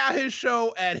 check out his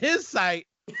show at his site,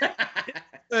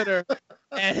 Twitter,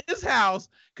 at his house,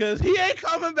 because he ain't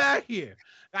coming back here.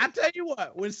 I tell you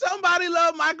what, when somebody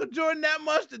loved Michael Jordan that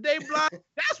much that they blind,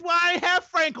 that's why I ain't have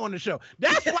Frank on the show.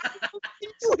 That's why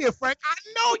you here, Frank. I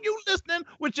know you listening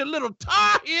with your little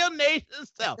Tar Heel Nation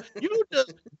self. You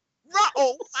just I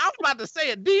was about to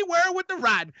say a D word with the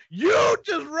ride. You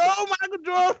just rolled Michael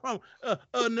Jordan from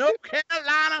North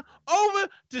Carolina over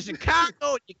to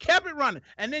Chicago, and you kept it running.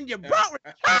 And then you brought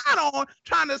Rashad on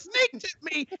trying to sneak tip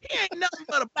me. He ain't nothing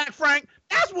but a Black Frank.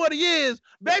 That's what he is.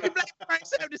 Baby Black Frank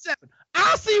 77.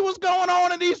 I see what's going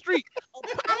on in these streets. On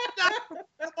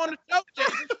the show,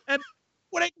 Jason, and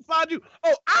where they can find you.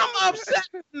 Oh, I'm upset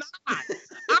tonight.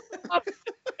 I'm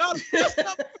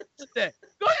upset today.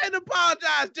 Go ahead and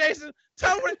apologize, Jason.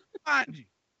 Tell me where to find you.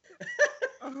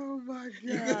 Oh my God.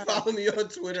 You can follow me on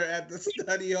Twitter at the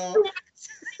Study Hall.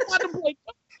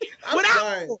 I'm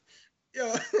fine.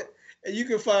 Yo, and you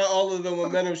can find all of the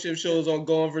Momentum Shift shows on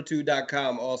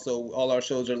goingfor2.com. Also, all our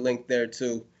shows are linked there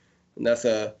too. And it's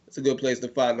a good place to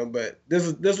find them. But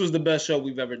this was the best show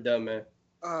we've ever done, man.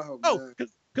 Oh,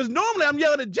 because normally I'm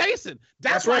yelling at Jason.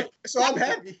 That's right. So I'm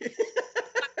happy.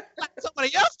 Like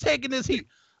somebody else taking this heat.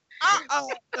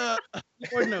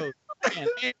 Lord knows.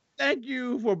 And thank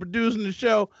you for producing the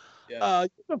show. Yeah. You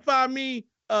can find me,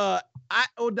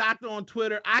 Doctor on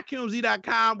Twitter.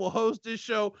 IQMZ.com will host this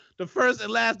show. The first and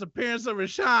last appearance of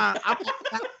Rashawn.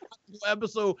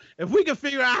 Episode. If we can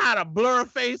figure out how to blur a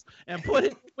face and put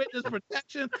it in witness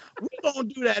protection, we're gonna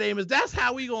do that, Amos. That's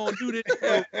how we gonna do this.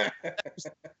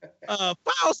 Follow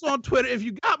us on Twitter. If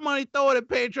you got money, throw it at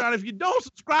Patreon. If you don't,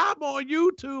 subscribe on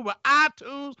YouTube or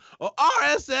iTunes or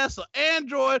RSS or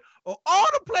Android or all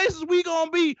the places we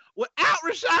gonna be without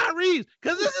Rashawn Reeves,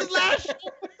 because this is last show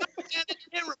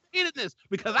and repeating this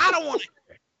because I don't want to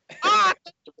hear it. All right,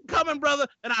 thank you for coming, brother,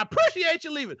 and I appreciate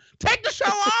you leaving. Take the show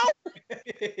off.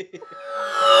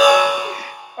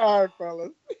 All right,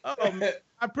 fellas. Oh, man.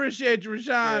 I appreciate you,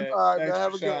 Rashawn. All right, man,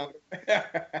 have a good one.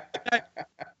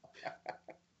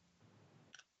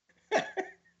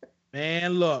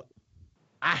 Man, look,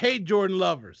 I hate Jordan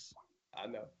lovers. I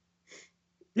know.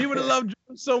 He would have loved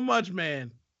Jordan so much,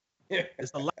 man.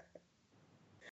 It's a lot